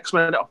 and the next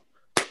minute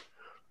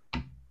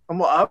I'm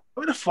like,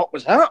 what the fuck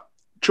was that?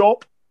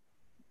 Chop.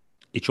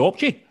 He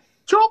chopped you?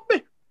 Chopped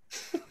me.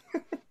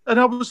 And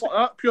I was like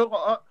that, pure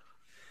like that.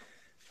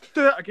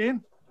 Do it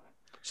again.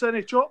 So then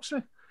he chops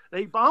me.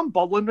 Right, but I'm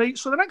bubbling, right?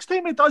 So the next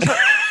time he does it,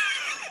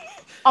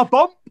 I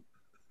bump.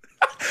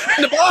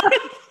 In the bar.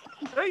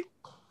 Right?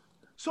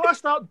 So I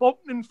start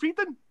bumping and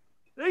feeding.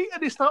 Right?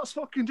 And he starts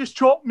fucking just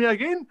chopping me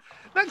again.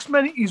 Next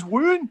minute he's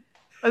wooing.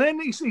 And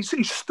then he's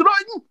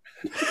strutting.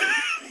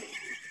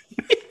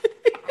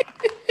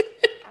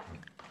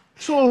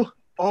 So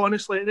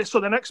honestly,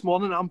 so the next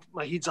morning,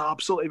 my head's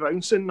absolutely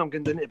bouncing. I'm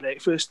going down to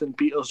breakfast, and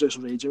Peter's just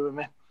raging with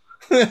me.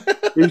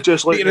 He's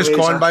just like Peter is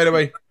Con, by the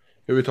way.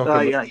 Who we talking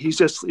about? Yeah, he's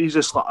just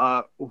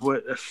like,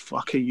 what the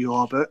fuck are you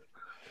all about?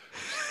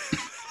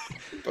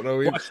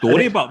 What a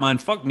story, but man,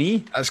 fuck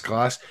me. That's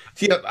class.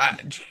 See,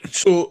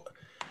 so,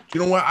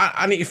 you know what?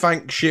 I need to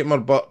thank Shaper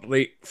Butt,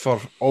 right,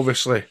 for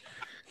obviously,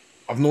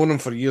 I've known him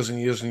for years and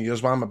years and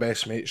years. One of my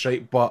best mates,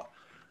 right? But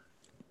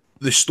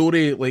the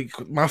story, like,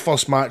 my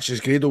first match as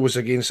Grado was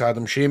against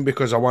Adam Shane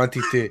because I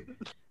wanted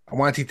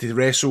to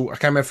wrestle. I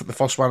came in for the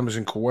first one, was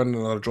in Cowan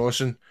and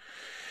Ardrossan,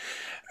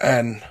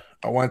 and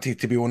I wanted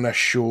to be on this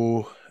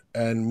show.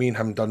 And me and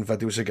him done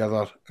videos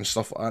together and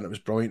stuff like that, and it was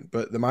brilliant.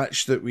 But the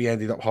match that we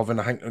ended up having,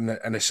 I think, in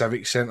the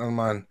Civic Centre,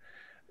 man,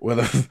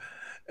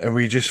 and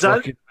we just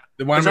fucking...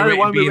 The one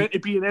we went to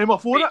B&M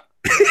for it?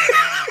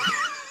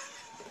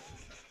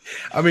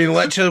 I mean,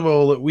 literally,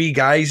 well, like, we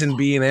guys in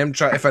B&M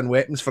trying to find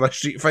weapons for a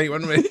street fight,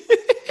 weren't we?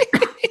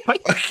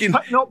 Picking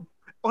up,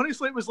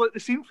 honestly, it was like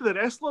the scene for the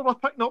wrestler. We're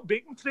picking up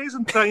bacon trays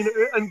and trying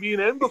it out in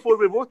B&M before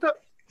we bought it.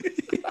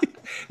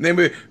 And then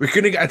we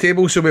couldn't get a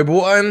table, so we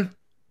bought in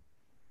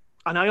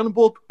an iron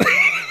board.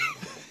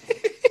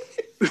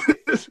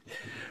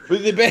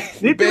 But the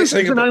best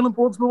thing about iron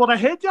boards were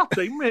ahead of your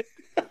time, mate.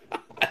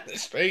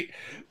 That's right.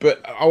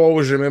 But I'll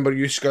always remember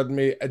you scudding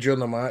me during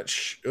the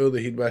match over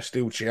the head with a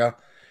steel chair.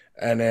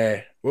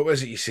 And what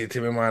was it you said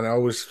to me, man? I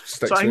always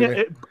sticks with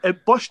me.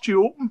 It bust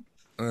you open,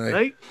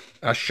 right?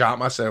 I shot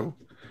myself.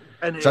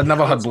 And I'd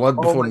never had blood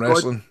before in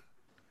wrestling. God.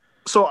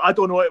 So I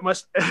don't know, it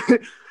must...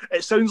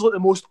 it sounds like the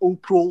most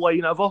old pro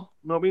line ever. You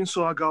know what I mean?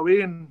 So I go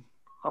away and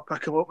I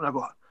pick him up and I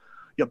go,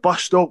 "You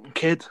bust open,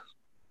 kid.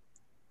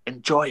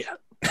 Enjoy it."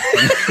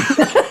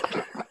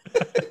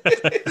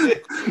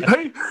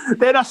 Right?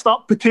 Then I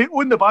start potato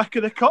in the back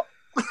of the cup.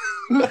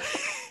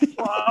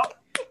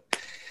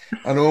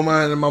 I know,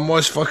 man. And my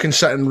mom's fucking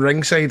sitting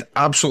ringside,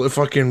 absolutely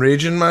fucking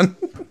raging, man.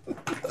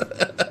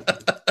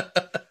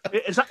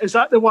 Is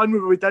that the one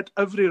where we did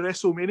every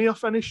WrestleMania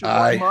finish in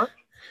one match?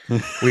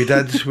 We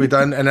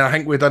done, and I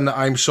think we done the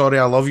 "I'm sorry,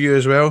 I love you"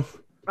 as well.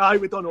 Aye,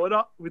 we done all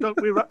that. We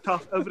ripped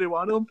off every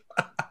one of them.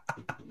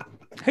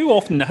 How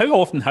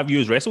often have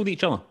you wrestled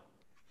each other?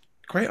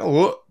 Quite a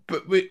lot.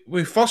 But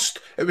we first,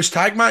 it was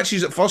tag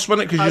matches at first,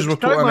 wasn't it? Because you were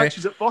tag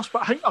matches at first,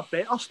 but I think our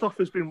better stuff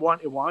has been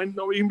one-to-one, you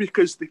know what I mean?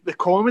 Because the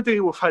comedy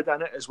we've had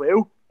in it as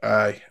well.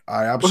 Aye,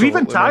 absolutely. We've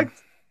even tagged.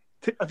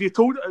 Have you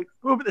told?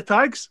 What about the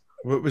tags?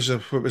 What was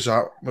that?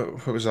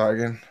 What was that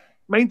again?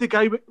 Mind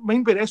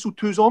we wrestled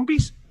two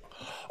zombies.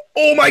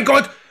 Oh my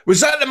God!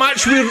 Was that the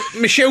match where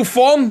Michelle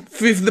Thorne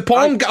with the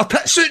porn got her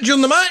tit suit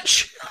during the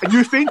match? And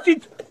you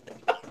fainted.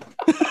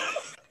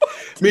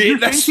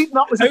 Mate, how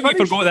you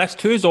forgot this?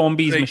 Two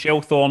zombies, right.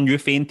 Michelle Thorne, you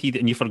fainted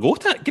and you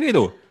forgot it,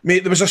 Grado. Mate,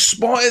 there was a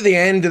spot at the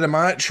end of the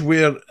match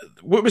where,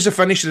 what was the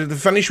finish? The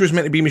finish was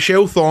meant to be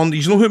Michelle Thorne. Do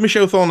you know who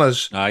Michelle Thorne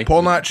is? Aye.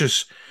 Porn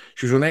actress.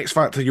 She was on X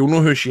Factor. You'll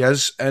know who she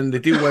is. And the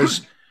deal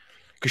was,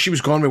 because she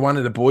was gone with one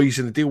of the boys,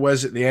 and the deal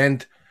was at the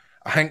end,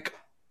 I think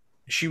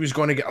she was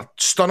going to get her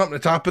stun up the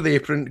top of the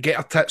apron, get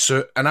her tits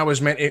out, and I was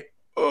meant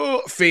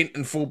to faint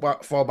and fall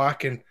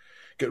back and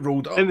get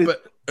rolled up.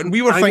 And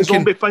we were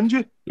thinking,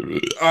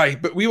 aye,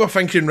 but we were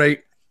thinking, right,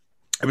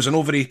 it was an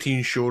over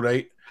 18 show,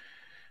 right?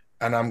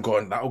 And I'm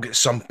going, that'll get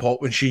some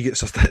pop when she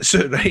gets her tits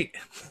out, right?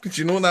 Because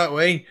you know that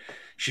way,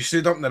 she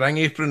stood up in the ring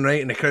apron,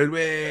 right, and the crowd,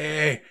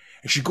 way,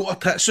 and she got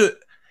her tits out.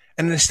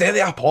 And instead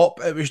of a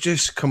pop, it was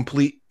just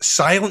complete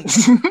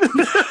silence.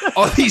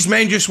 All these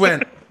men just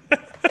went,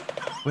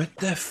 what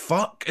the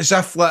fuck? As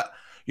if, like,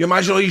 you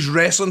imagine all these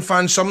wrestling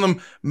fans, some of them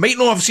might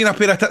not have seen a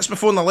pair of tits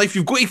before in their life.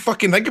 You've got to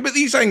fucking think about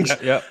these things.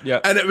 Yeah.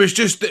 And it was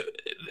just,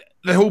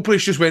 the whole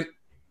place just went,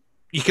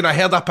 you can have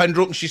heard that pin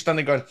drop and she's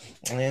standing going,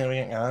 yeah, we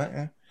ain't got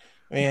that,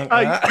 yeah.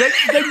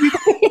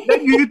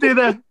 Then you do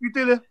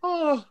the,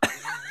 oh.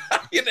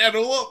 You never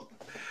roll up.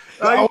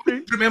 I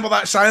always remember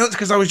that silence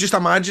because I was just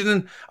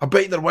imagining, I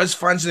bet there was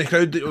fans in the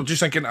crowd that were just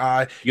thinking,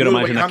 you're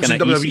imagining a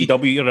kind of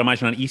ECW, you're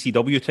imagining an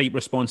ECW type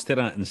response to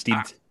that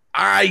instead.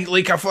 Aye,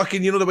 like a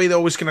fucking, you know the way they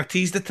always kind of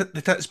tease the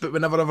tits, but we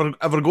never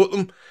ever got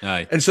them.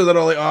 Aye. And so they're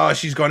all like, oh,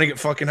 she's going to get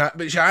fucking hit.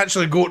 But she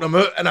actually got them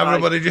out and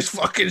everybody just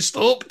fucking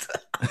stopped.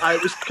 Aye,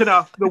 it was kind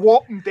of the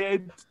Walking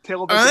Dead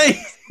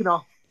television kind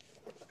of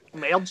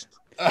merged.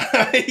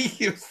 Aye,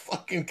 you're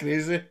fucking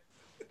crazy.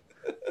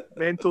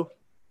 Mental.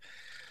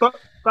 But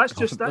that's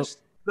just this.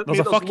 There's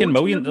a fucking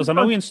million. There's a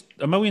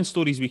million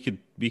stories we could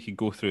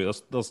go through.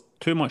 There's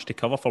too much to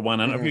cover for one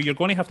interview. You're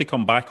going to have to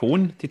come back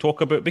on to talk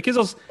about,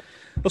 because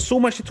there's so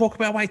much to talk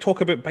about. I want to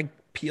talk about Big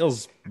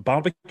Peter's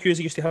barbecues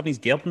he used to have in his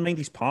garden, mind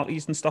his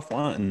parties and stuff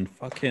like that, and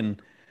fucking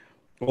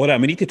all that.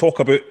 We need to talk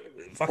about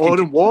fucking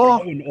Oran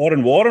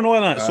War and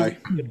all that. Aye. So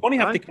you're going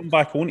to have to come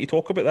back on to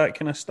talk about that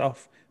kind of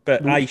stuff.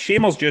 But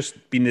Shamer's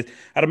just been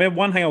I remember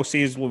one thing I'll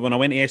say is when I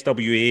went to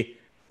SWA,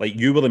 like,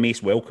 you were the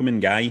most welcoming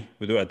guy,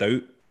 without a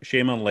doubt,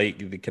 Shamer, like,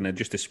 the kind of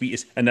just the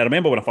sweetest. And I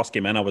remember when I first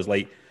came in, I was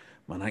like,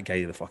 man, that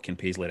guy, the fucking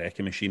Paisley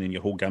Wrecking Machine and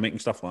your whole gimmick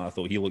and stuff like that, I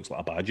thought he looks like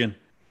a badgin.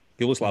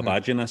 He looks like a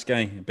badge in this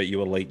guy, but you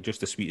were like just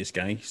the sweetest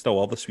guy. Still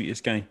are the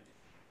sweetest guy.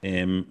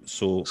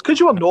 So it's because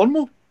you were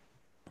normal.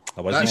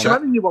 I was That's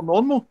normal. it. You were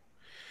normal.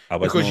 I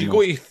was Because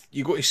normal.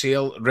 you got to say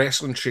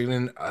wrestling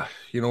training,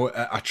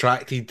 it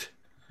attracted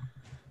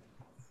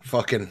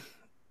fucking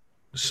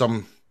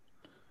some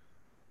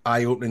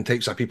eye-opening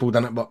types of people,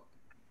 didn't it? But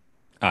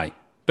Aye.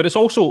 But it's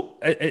also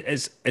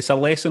it's a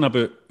lesson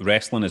about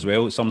wrestling as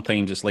well.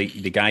 Sometimes it's like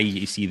the guys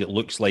you see that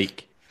look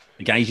like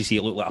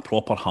a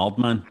proper hard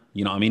man,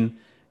 you know what I mean?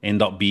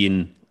 End up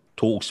being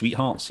total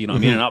sweethearts, you know what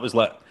I mean? And that was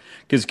like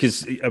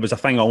because it was a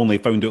thing I only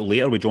found out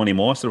later with Johnny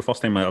Moss. The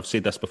first time I've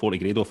said this before to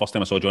Grado, first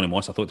time I saw Johnny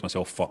Moss, I thought to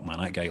myself, fuck man,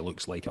 that guy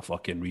looks like a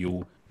fucking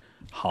real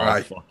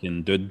hard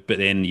fucking dude. But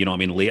then, you know what I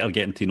mean, later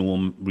getting to know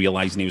him,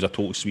 realising he was a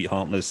total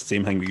sweetheart, and the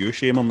same thing with you,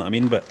 Shame, you know what I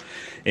mean? But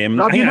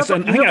I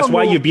think that's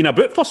why you've been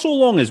about for so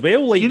long as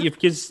well, like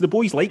because the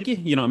boys like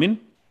you know what I mean?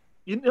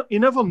 You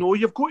never know.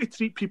 You've got to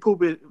treat people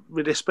with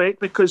respect,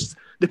 because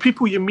the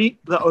people you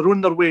meet that are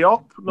on their way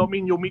up, you know what I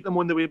mean, you'll meet them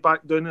on the way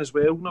back down as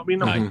well, you know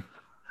what I mean?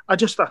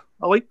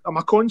 I'm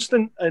a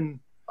constant, and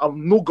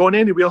I'm not going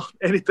anywhere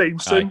anytime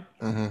soon.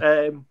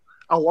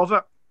 I love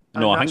it.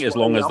 No, I think as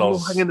long as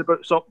there's hanging the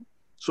boots up,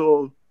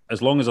 so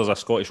as long as there's a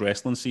Scottish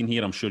wrestling scene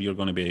here, I'm sure you're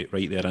going to be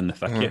right there in the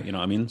thicket. You know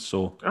what I mean?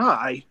 So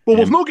aye. Well,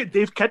 we've not got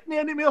Dave Kidney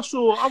anymore,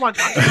 so I want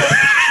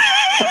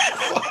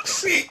that. fuck's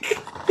sake.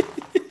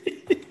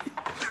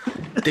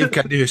 Dave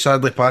Kidney, who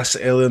sadly passed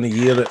earlier in the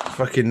year at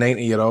fucking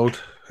 90-year-old.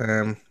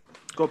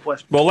 God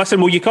bless. Well, listen,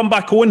 will you come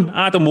back on,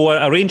 Adam? We'll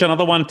arrange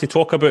another one to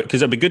talk about,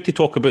 because it'd be good to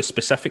talk about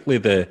specifically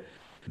the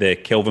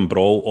Kelvin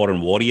Brawl,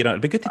 Oran Warrior.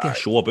 It'd be good to do a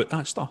show about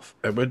that stuff.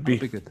 It would be.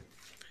 That'd be good.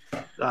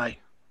 Aye.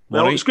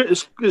 Well, it's good.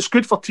 It's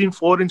good for Team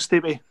Florence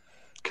to be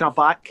kind of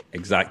back.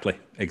 Exactly.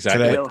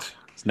 Correct.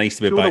 It's nice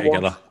to be back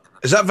together.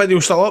 Is that video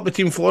still up with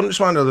Team Florence,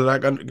 man, or did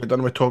that get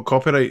done with Todd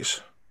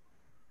copyrights?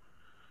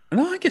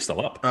 No, I think it's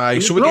still up. Aye,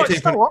 so we get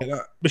to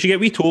that. We should get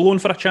wee Toll on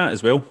for a chat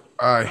as well.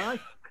 Aye.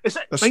 Is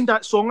it? Find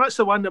that song. That's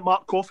the one that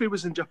Mark Coffey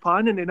was in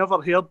Japan and he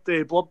never heard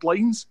the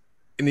Bloodlines.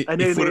 And he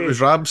thought it was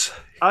Rabs.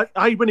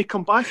 Aye, when he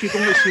come back, he'd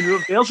only seen our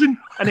version,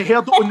 and he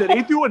heard it on the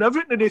radio and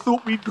everything, and he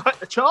thought we'd got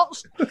the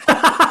charts.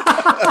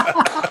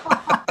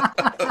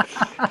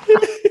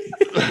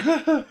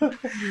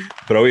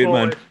 Brilliant,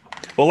 man.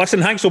 Well,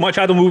 listen, thanks so much,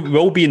 Adam. We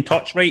will be in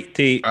touch, right,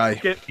 to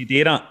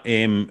do that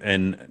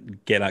and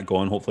get that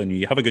going, hopefully. New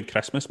Year. Have a good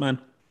Christmas, man.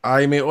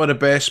 Aye, mate, all the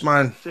best,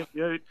 man. Tell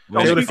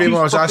the favour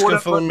I was asking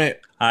for them, mate.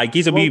 Aye,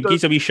 gives a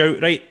wee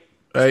shout, right?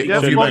 Right,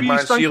 love you, big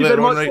man. See you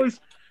later on, right?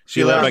 See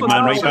you later, big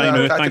man. Right, bye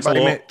now. Thanks a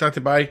lot. Tatty,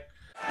 bye.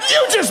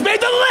 You just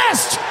made the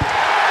list!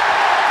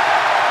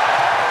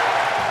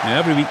 Now,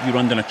 every week we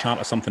run down a chart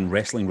of something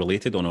wrestling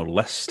related on our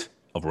list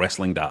of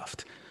Wrestling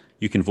Daft.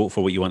 You can vote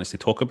for what you want us to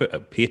talk about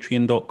at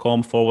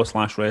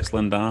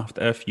patreon.com/Wrestling Daft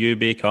if you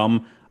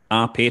become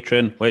a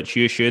patron, which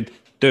you should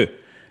do.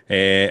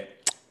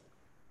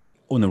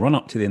 On the run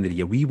up to the end of the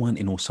year, we want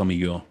to know some of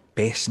your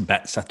best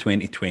bits of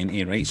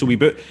 2020, right? So we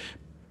put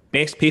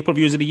best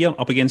pay-per-views of the year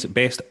up against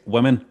best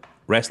women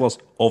wrestlers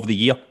of the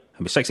year.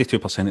 And with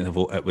 62% of the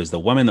vote, it was the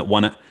women that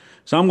won it.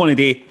 So I'm going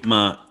to do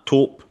my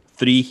top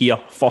 3 here.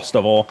 First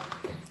of all,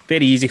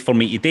 very easy for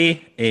me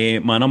today.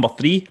 My number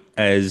 3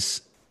 is...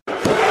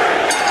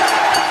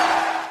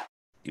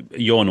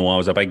 You all know I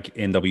was a big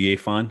NWA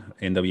fan,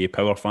 NWA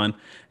Power fan,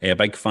 a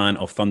big fan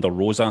of Thunder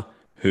Rosa,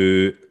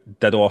 who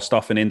did all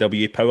stuff in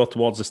NWA Power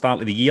towards the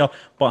start of the year,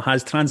 but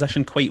has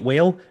transitioned quite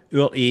well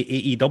out to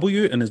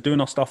AEW and is doing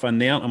her stuff in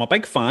there. I'm a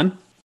big fan.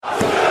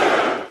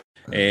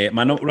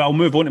 I'll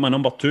move on to my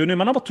number 2 now.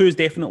 My number 2 is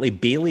definitely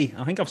Bayley.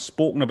 I think I've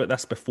spoken about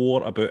this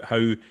before, about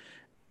how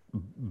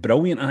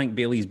brilliant I think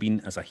Bayley's been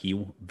as a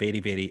heel.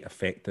 Very, very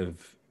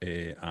effective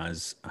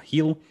as a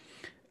heel.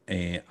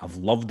 I've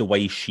loved the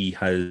way she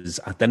has...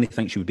 I didn't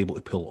think she would be able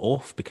to pull it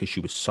off because she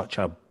was such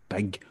a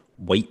big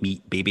white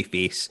meat baby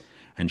face,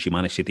 and she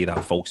managed to do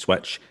that full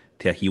switch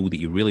to a heel that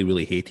you really,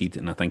 really hated.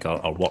 And I think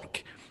our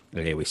work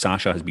with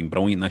Sasha has been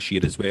brilliant this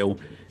year as well.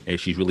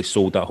 She's really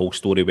sold that whole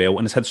story well,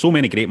 and has had so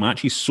many great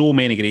matches, so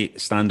many great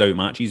standout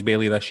matches,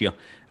 Bayley, this year.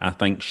 I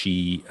think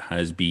she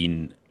has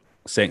been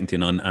second to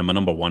none. And my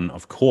number 1,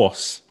 of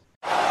course,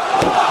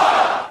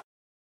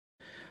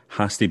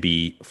 has to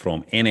be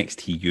from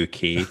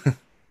NXT UK.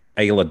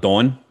 Isla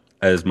Dawn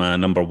is my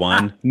number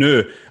 1.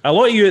 No, a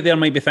lot of you out there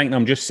might be thinking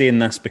I'm just saying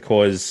this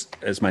because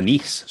it's my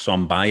niece, so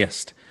I'm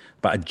biased.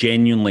 But I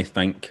genuinely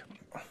think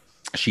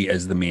she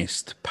is the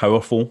most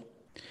powerful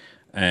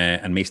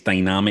and most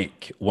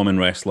dynamic woman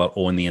wrestler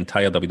on the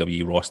entire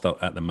WWE roster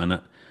at the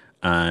minute.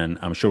 And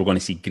I'm sure we're going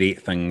to see great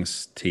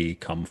things to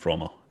come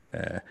from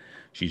her.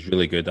 She's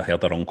really good. I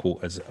heard her uncle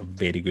is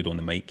very good on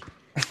the mic.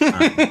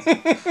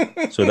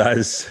 So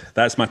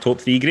that's my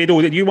top 3.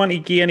 Grado, did you want to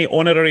give any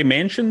honorary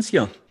mentions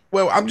here?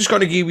 Well, I'm just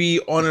going to give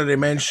you honorary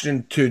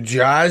mention to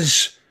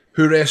Jazz,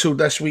 who wrestled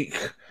this week.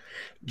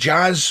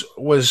 Jazz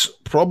was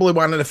probably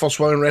one of the first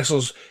women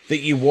wrestlers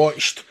that you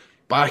watched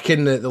back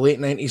in the late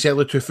 90s,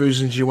 early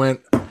 2000s. You went,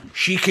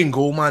 She can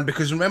go, man,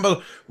 because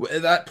remember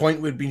at that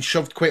point we'd been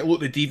shoved quite a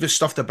lot of the Divas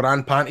stuff to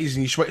brand panties,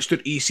 and you switched to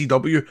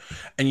ECW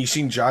and you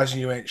seen Jazz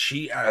and you went,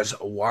 she is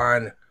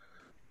one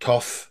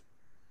tough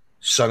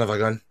son of a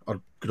gun,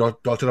 or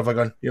daughter of a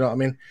gun, you know what I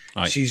mean?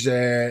 Aye. She's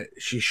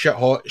shit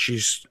hot.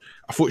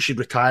 I thought she'd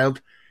retired,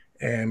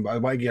 but I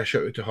want to give a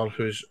shout out to her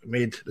who's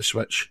made the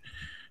switch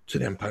to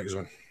the Impact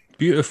Zone.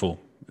 Beautiful.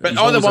 But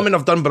all the women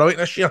have done brilliant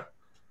this year.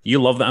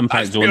 You love the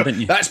Impact Zone,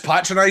 didn't you? That's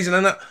patronising,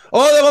 isn't it?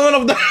 All the women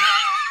have done.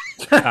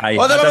 Aye,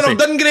 all the women have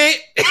done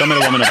great. Some of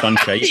the women have done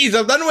shite. He's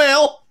have done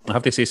well. I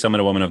have to say, some of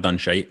the women have done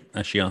shite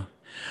this year.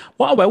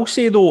 What I will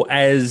say though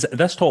is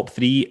this top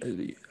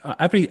three.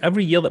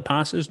 Every year that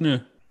passes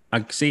now,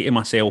 I say to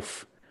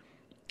myself,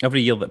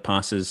 every year that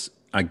passes,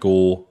 I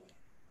go,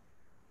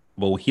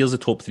 well, here's the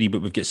top three,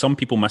 but we've got some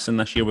people missing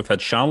this year. We've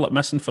had Charlotte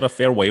missing for a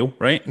fair while,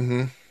 right?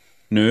 Mm-hmm.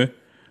 No,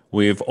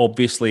 we've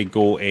obviously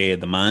got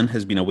the man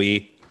has been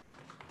away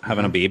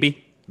having a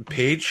baby.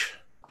 Paige.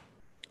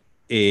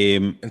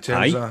 In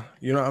terms of,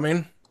 you know what I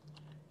mean?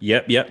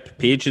 Yep.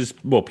 Paige has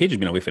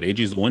been away for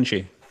ages, though, hasn't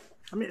she?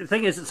 I mean, the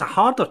thing is, it's a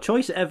harder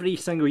choice every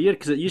single year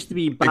because it used to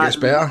be gets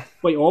better.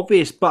 Quite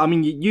obvious. But I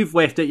mean, you've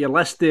left out your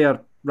list there,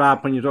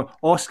 Rab, when you're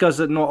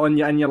Oscar's not on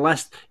your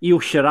list. Io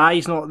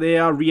Shirai's not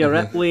there. Rhea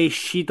Ripley,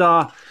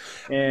 Shida.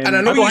 And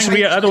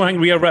I don't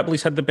think Rhea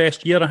Ripley's had the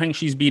best year. I think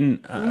she's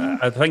been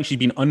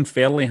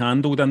unfairly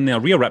handled in there.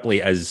 Rhea Ripley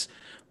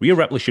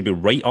should be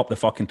right up the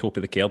fucking top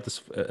of the card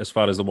as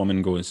far as the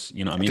woman goes.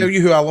 You know what I mean? I'll tell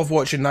you who I love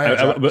watching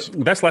now.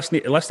 This list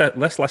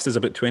is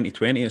about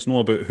 2020. It's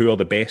not about who are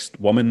the best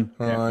women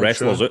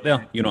wrestlers out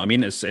there. You know what I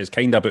mean? It's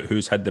kind of about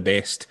who's had the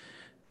best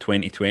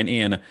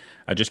 2020. And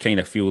I just kind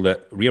of feel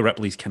that Rhea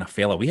Ripley's kind of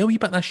fell away a wee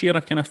bit this year. I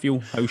kind of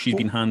feel how she's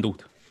been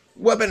handled.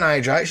 What about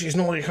Nia Jax? She's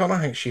not like her. I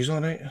think she's all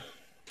right.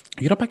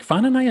 You're a big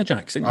fan of Nia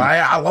Jax, aren't you?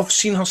 I love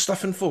seeing her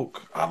stuffing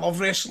folk. I love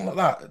wrestling like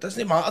that. It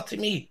doesn't matter to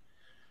me.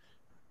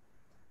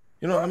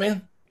 You know what I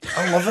mean?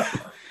 I love it.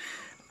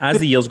 As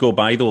the years go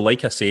by, though,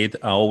 like I said,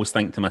 I always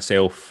think to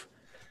myself,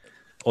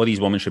 all these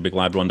women should be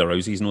glad Ronda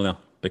Rousey's not there,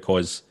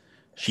 because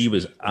she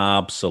was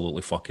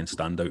absolutely fucking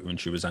standout when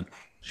she was in.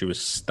 She was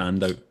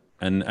standout.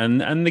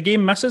 And the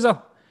game misses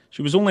her.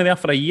 She was only there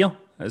for a year.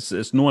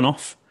 It's no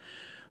enough.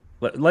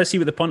 Let's see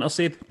what the punter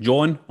said.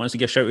 John wants to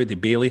give a shout out to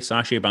Bailey,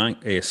 Sasha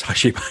Banks.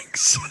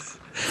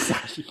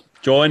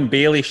 John,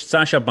 Bailey,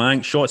 Sasha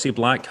Banks, Shotzi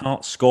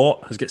Blackheart,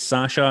 Scott has got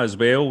Sasha as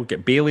well. We've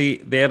got Bailey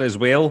there as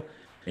well.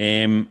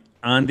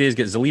 Andy's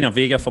got Zelina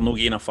Vega for not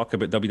giving a fuck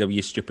about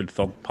WWE's stupid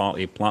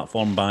third-party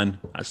platform ban.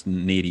 That's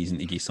no reason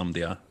to give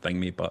somebody a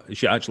thing, mate. But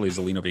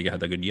Zelina Vega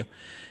had a good year.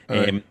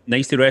 Right.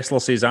 Nice to Wrestler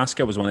says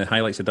Asuka was one of the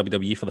highlights of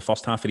WWE for the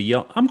first half of the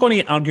year. I'm going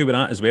to argue with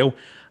that as well.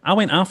 I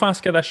went off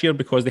Asuka this year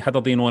because they had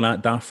her doing all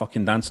that daft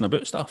fucking dancing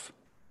about stuff.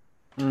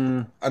 I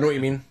know what you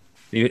mean.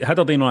 They had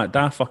her doing all that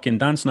daft fucking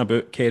dancing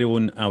about, carry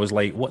on. I was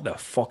like, what the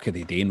fuck are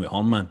they doing with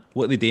her, man?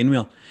 What are they doing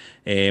with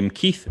her?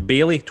 Keith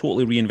Bailey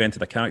totally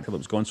reinvented a character that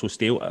was gone so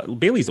stale.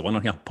 Bailey's the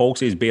winner here. Paul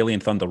says Bailey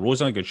and Thunder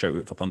Rosa. Good shout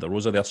out for Thunder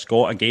Rosa there.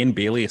 Scott again,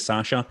 Bailey,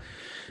 Sasha.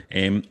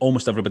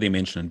 Almost everybody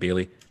mentioning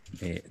Bailey.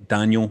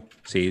 Daniel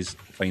says,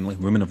 finally,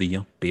 Woman of the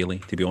Year, Bailey.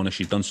 To be honest,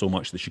 she's done so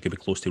much that she could be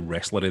close to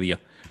Wrestler of the Year.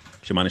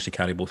 She managed to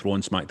carry both Raw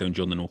and SmackDown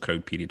during the no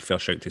crowd period. Fair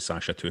shout to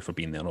Sasha too for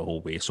being there the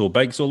whole way. So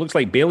big. So it looks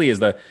like Bailey is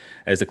the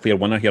clear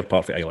winner here,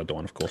 apart from Isla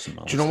Dawn, of course. Do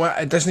you know what?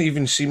 It doesn't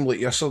even seem like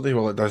yesterday.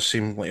 Well, it does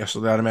seem like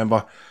yesterday. I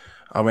remember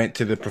I went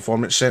to the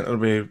Performance Centre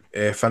with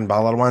Finn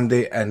Balor one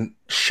day, and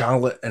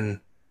Charlotte and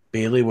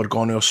Bailey were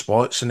going to their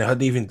spots, and they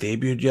hadn't even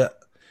debuted yet.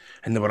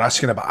 And they were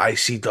asking about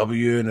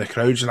ICW and the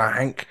crowds, and I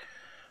think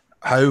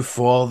how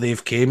far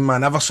they've came,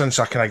 man. Ever since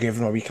I kind of gave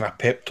them a wee kind of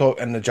pep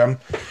talk in the gym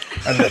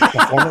and the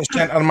Performance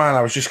Centre, man,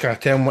 I was just kind of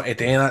telling them what to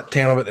do and that,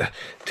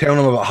 telling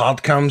them about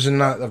hard cams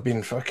and that.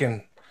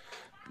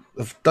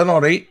 They've done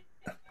all right.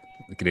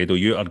 Grado,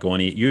 you are going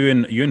to, you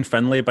and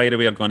Finlay, by the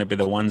way, are going to be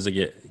the ones that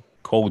get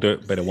called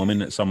out by the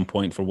women at some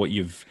point for how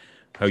you've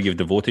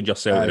devoted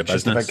yourself to the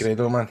business,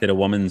 Grado, man. to the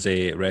women's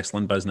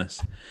wrestling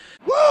business.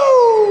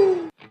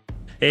 Woo!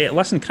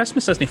 Listen,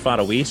 Christmas isn't far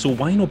away, so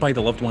why not buy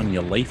the loved one in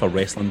your life a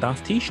Wrestling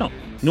Daft t-shirt?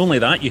 Not only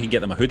that, you can get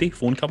them a hoodie,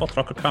 phone cover,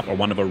 trucker cap, or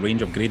one of our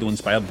range of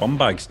Grado-inspired bum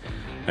bags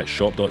at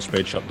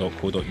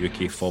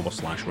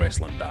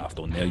shop.spreadshirt.co.uk/Wrestling Daft.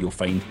 On there you'll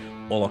find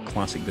all our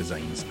classic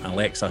designs.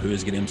 Alexa, who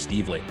is Graham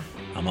Stevely?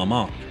 I'm a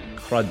Mark,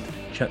 Crud,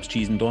 Chips,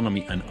 Cheese and Doner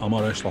Meat, and I'm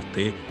a Wrestler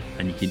too.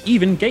 And you can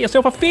even get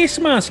yourself a face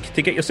mask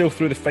to get yourself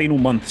through the final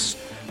months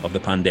of the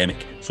pandemic.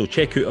 So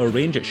check out our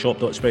range at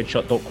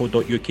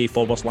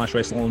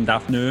shop.spreadshirt.co.uk/Wrestling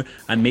Daft now,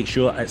 and make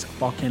sure it's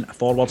fucking / and no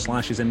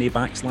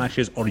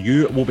backslashes, or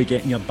you will be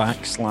getting your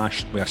back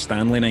slashed with a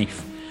Stanley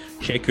knife.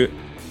 Check out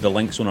the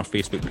links on our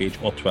Facebook page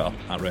or Twitter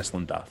at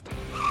Wrestling Daft.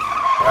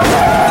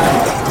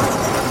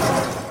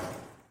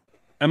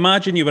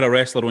 Imagine you were a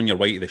wrestler on your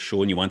way to the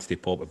show and you wanted to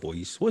pop the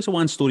boys. What's the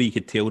one story you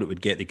could tell that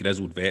would get the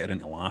grizzled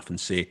veteran to laugh and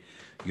say,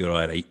 "You're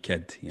all right,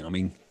 kid," you know what I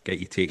mean? Get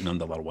you taken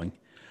under their wing.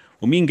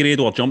 Well, me and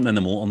Grado are jumping in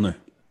the motor now,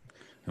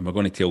 and we're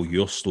going to tell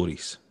your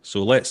stories.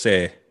 So let's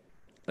get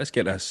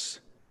this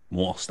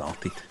motor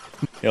started.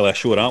 Hell, I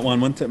show that one,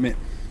 wasn't it, mate?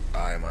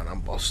 Aye, man,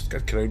 I'm buzzed.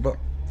 Good crowd, but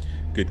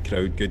good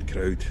crowd.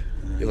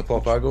 You the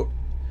pop I got.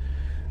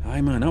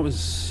 Aye, man, that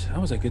was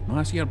a good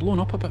match. You're blown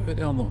up a bit out there,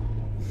 though.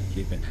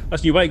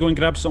 Listen, you want to go and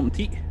grab something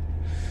to eat?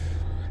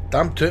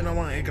 Damn tootin', I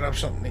want to grab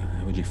something to eat.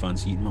 What do you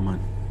fancy eating, my man?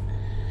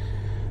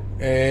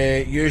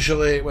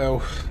 Usually,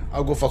 well,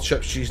 I'll go for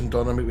chips, cheese and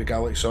doner meat with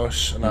garlic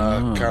sauce and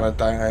a can of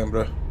Diet Iron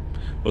Brew.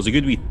 There's a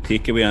good wee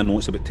takeaway. I know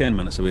it's about 10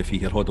 minutes away from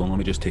here. Hold on, let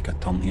me just take a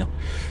turn here.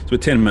 It's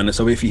about 10 minutes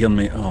away from here,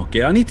 mate.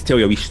 Okay, I need to tell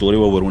you a wee story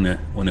while we're on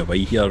the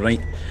way here,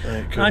 right?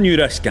 Cool. I knew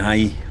this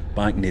guy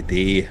back in the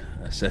day.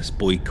 This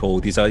boy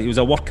called. He was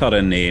a worker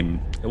in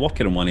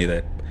one of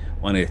the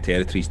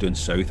territories down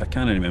south. I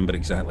can't remember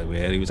exactly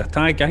where. He was a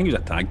tag. I think he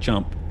was a tag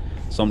champ.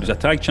 Somebody was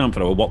a tag champ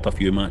for. I worked a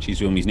few matches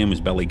with him. His name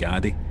was Billy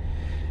Gaddy.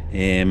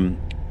 And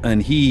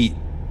he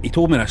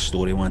told me this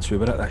story once. We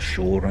were at that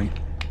show, right?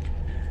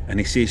 And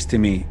he says to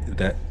me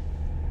that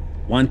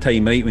one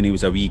time, right, when he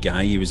was a wee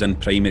guy, he was in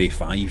primary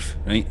 5,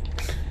 right?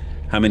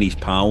 Him and his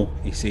pal,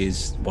 he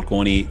says, we're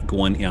going to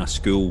go into a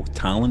school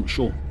talent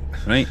show,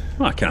 right?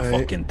 Well, a kind of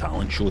fucking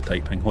talent show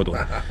type thing. Hold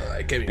on.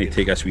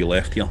 Take this wee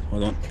left here.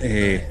 Hold on.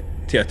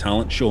 To a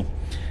talent show.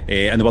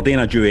 And they were doing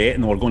a duet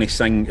and they were going to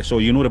sing. So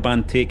you know the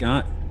band Take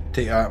That?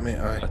 Take That, mate,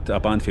 aye. A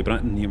band for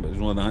Britain, you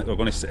know that. They're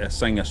going to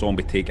sing a song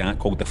by Take That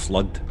called The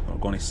Flood. They're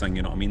going to sing,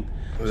 you know what I mean?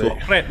 Right. So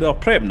they're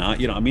prepping that,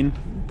 you know what I mean?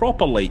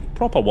 Proper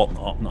working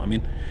up, you know what I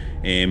mean?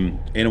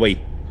 Anyway,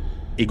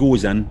 he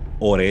goes in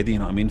already, you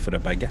know what I mean, for a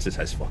big, this is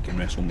his fucking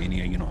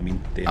WrestleMania, you know what I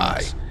mean?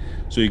 Aye.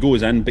 So he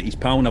goes in, but his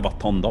pal never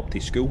turned up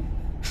to school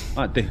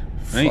that day,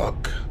 right?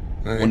 Fuck.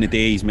 Right. On the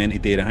day he's meant to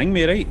do the hang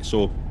me, right?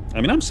 So, I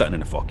mean, I'm sitting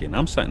in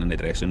the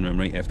dressing room,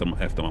 right, after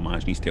my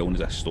match, and he's telling us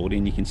this story,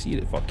 and you can see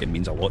it fucking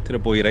means a lot to the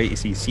boy, right? He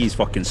sees he's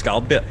fucking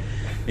scared bit.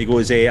 He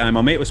goes,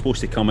 my mate was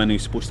supposed to come in, he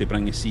was supposed to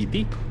bring a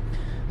CD.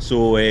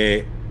 So,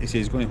 he says,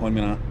 he's going to hand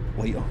me that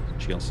lighter.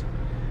 Cheers.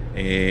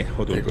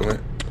 Hold on. There you go, mate.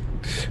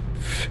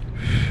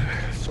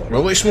 Sorry.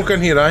 Well, let's smoke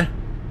in here, aye?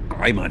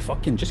 Aye, man,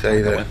 fucking just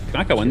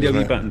crack a window a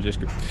wee bit and just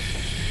go.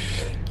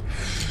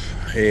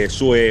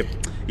 So,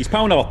 his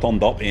pal never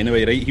turned up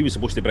anyway, right? He was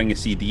supposed to bring a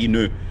CD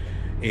now.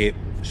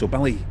 So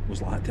Billy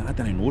was like, I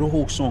didn't know the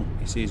whole song,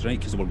 he says, right,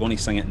 because they were going to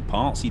sing it in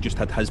parts. He just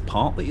had his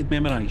part that he'd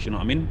memorised, you know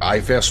what I mean?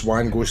 Aye, verse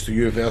 1 goes to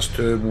you, verse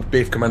 2, we'll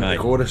both come into the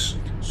chorus.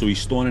 So he's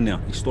standing there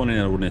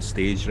on the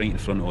stage, right in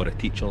front of all the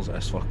teachers at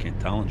this fucking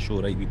talent show,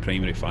 right, with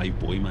primary 5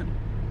 boy, man.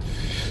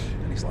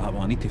 And he's like,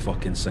 well, I need to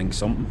fucking sing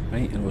something,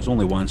 right? And there was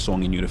only one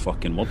song he knew the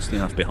fucking words to,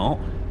 Half by Heart,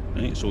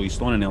 right? So he's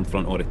standing there in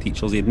front of all the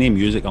teachers, he had no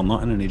music or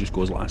nothing, and he just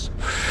goes like this.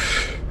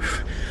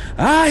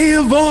 I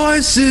hear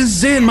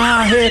voices in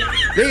my head,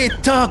 they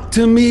talk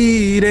to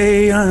me,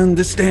 they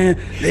understand,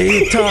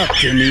 they talk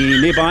to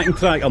me, no backing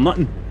track or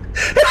nothing.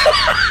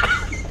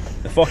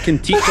 The fucking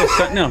teacher's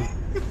sitting there,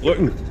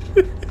 looking.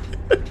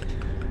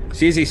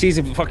 He sees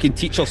the fucking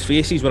teachers'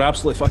 faces were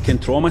absolutely fucking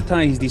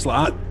traumatised. He's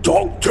like,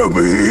 talk to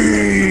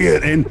me,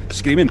 and then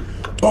screaming,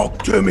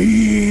 talk to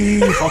me,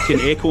 fucking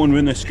echoing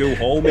around the school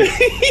hall, mate.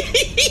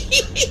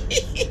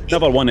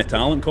 Never won a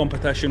talent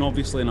competition,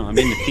 obviously, you know what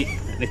I mean?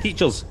 The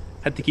teachers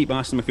had to keep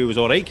asking him if he was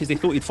alright because they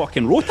thought he'd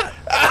fucking wrote it. They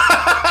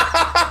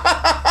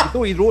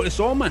thought he'd wrote the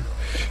song, man.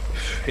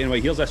 Anyway,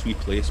 here's this wee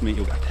place, mate.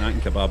 You'll get a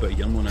cracking kebab out of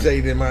your one.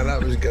 Exciting, man,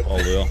 that was good. All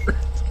there.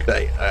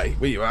 Right, aye.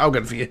 Wait, I'll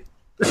get it for you.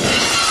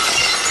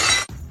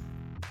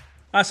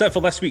 That's it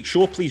for this week's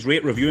show. Please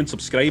rate, review and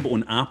subscribe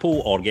on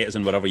Apple or get us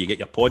in wherever you get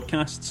your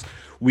podcasts.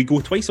 We go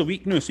twice a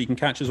week now, so you can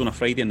catch us on a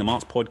Friday and the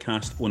Marks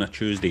podcast on a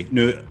Tuesday.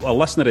 Now, a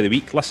listener of the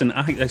week, listen,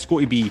 I think it's got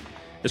to be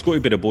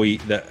the boy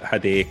that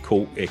had a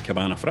Colt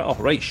Cabana Fritter,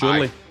 right?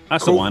 Surely. Aye.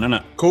 That's Colt, the one,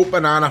 innit? Colt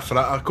Banana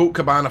Fritter, Colt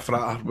Cabana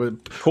Fritter.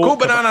 Colt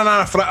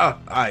Banana Fritter,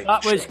 aye.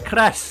 That was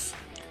Chris.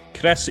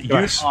 Chris, you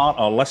are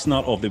our listener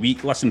of the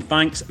week. Listen,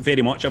 thanks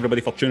very much,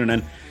 everybody, for tuning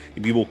in.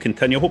 We will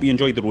continue. I hope you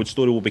enjoyed the road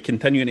story. We'll be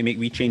continuing to make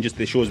wee changes to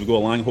the show as we go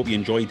along. I hope you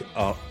enjoyed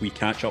our wee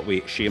catch up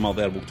with Shamer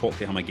there. We'll talk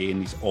to him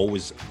again. He's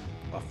always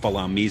full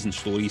of amazing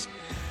stories.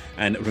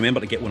 And remember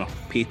to get on our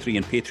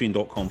Patreon,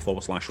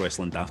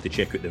 patreon.com/wrestling daft to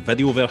check out the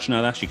video version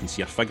of this. You can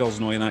see our figures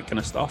and all that kind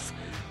of stuff.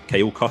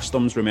 Kyle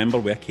Customs, remember,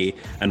 we're okay.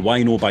 And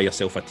why no, buy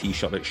yourself a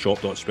t-shirt at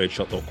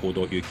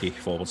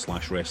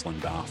shop.spreadshirt.co.uk/wrestling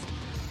daft.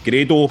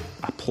 Grado,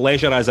 a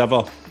pleasure as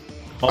ever.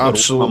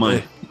 Absolutely.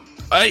 Road,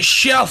 it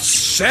shall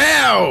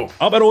sell.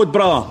 Up the road,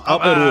 brother.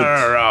 Up the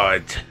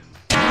road.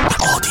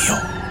 Audio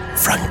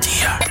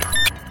Frontier.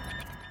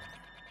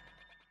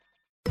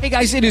 Hey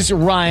guys, it is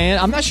Ryan.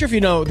 I'm not sure if you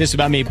know this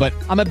about me, but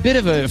I'm a bit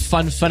of a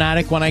fun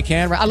fanatic when I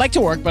can. I like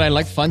to work, but I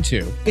like fun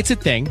too. It's a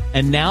thing.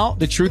 And now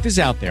the truth is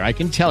out there. I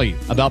can tell you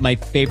about my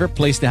favorite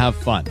place to have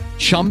fun.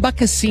 Chumba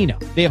Casino.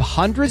 They have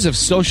hundreds of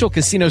social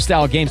casino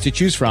style games to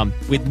choose from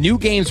with new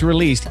games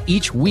released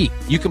each week.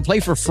 You can play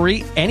for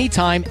free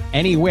anytime,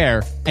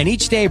 anywhere. And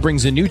each day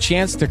brings a new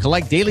chance to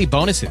collect daily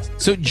bonuses.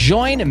 So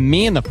join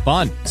me in the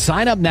fun.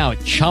 Sign up now at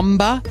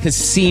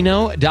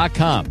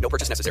ChumbaCasino.com. No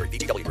purchase necessary.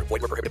 VGW Group.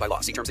 Void where prohibited by law.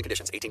 See terms and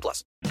conditions.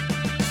 18+.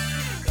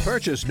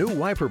 Purchase new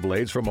wiper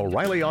blades from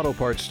O'Reilly Auto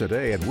Parts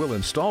today and we'll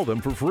install them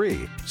for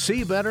free.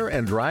 See better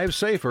and drive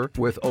safer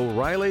with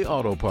O'Reilly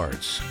Auto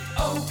Parts.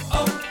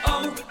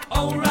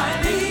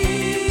 O'Reilly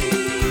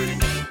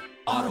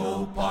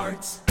Auto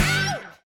Parts.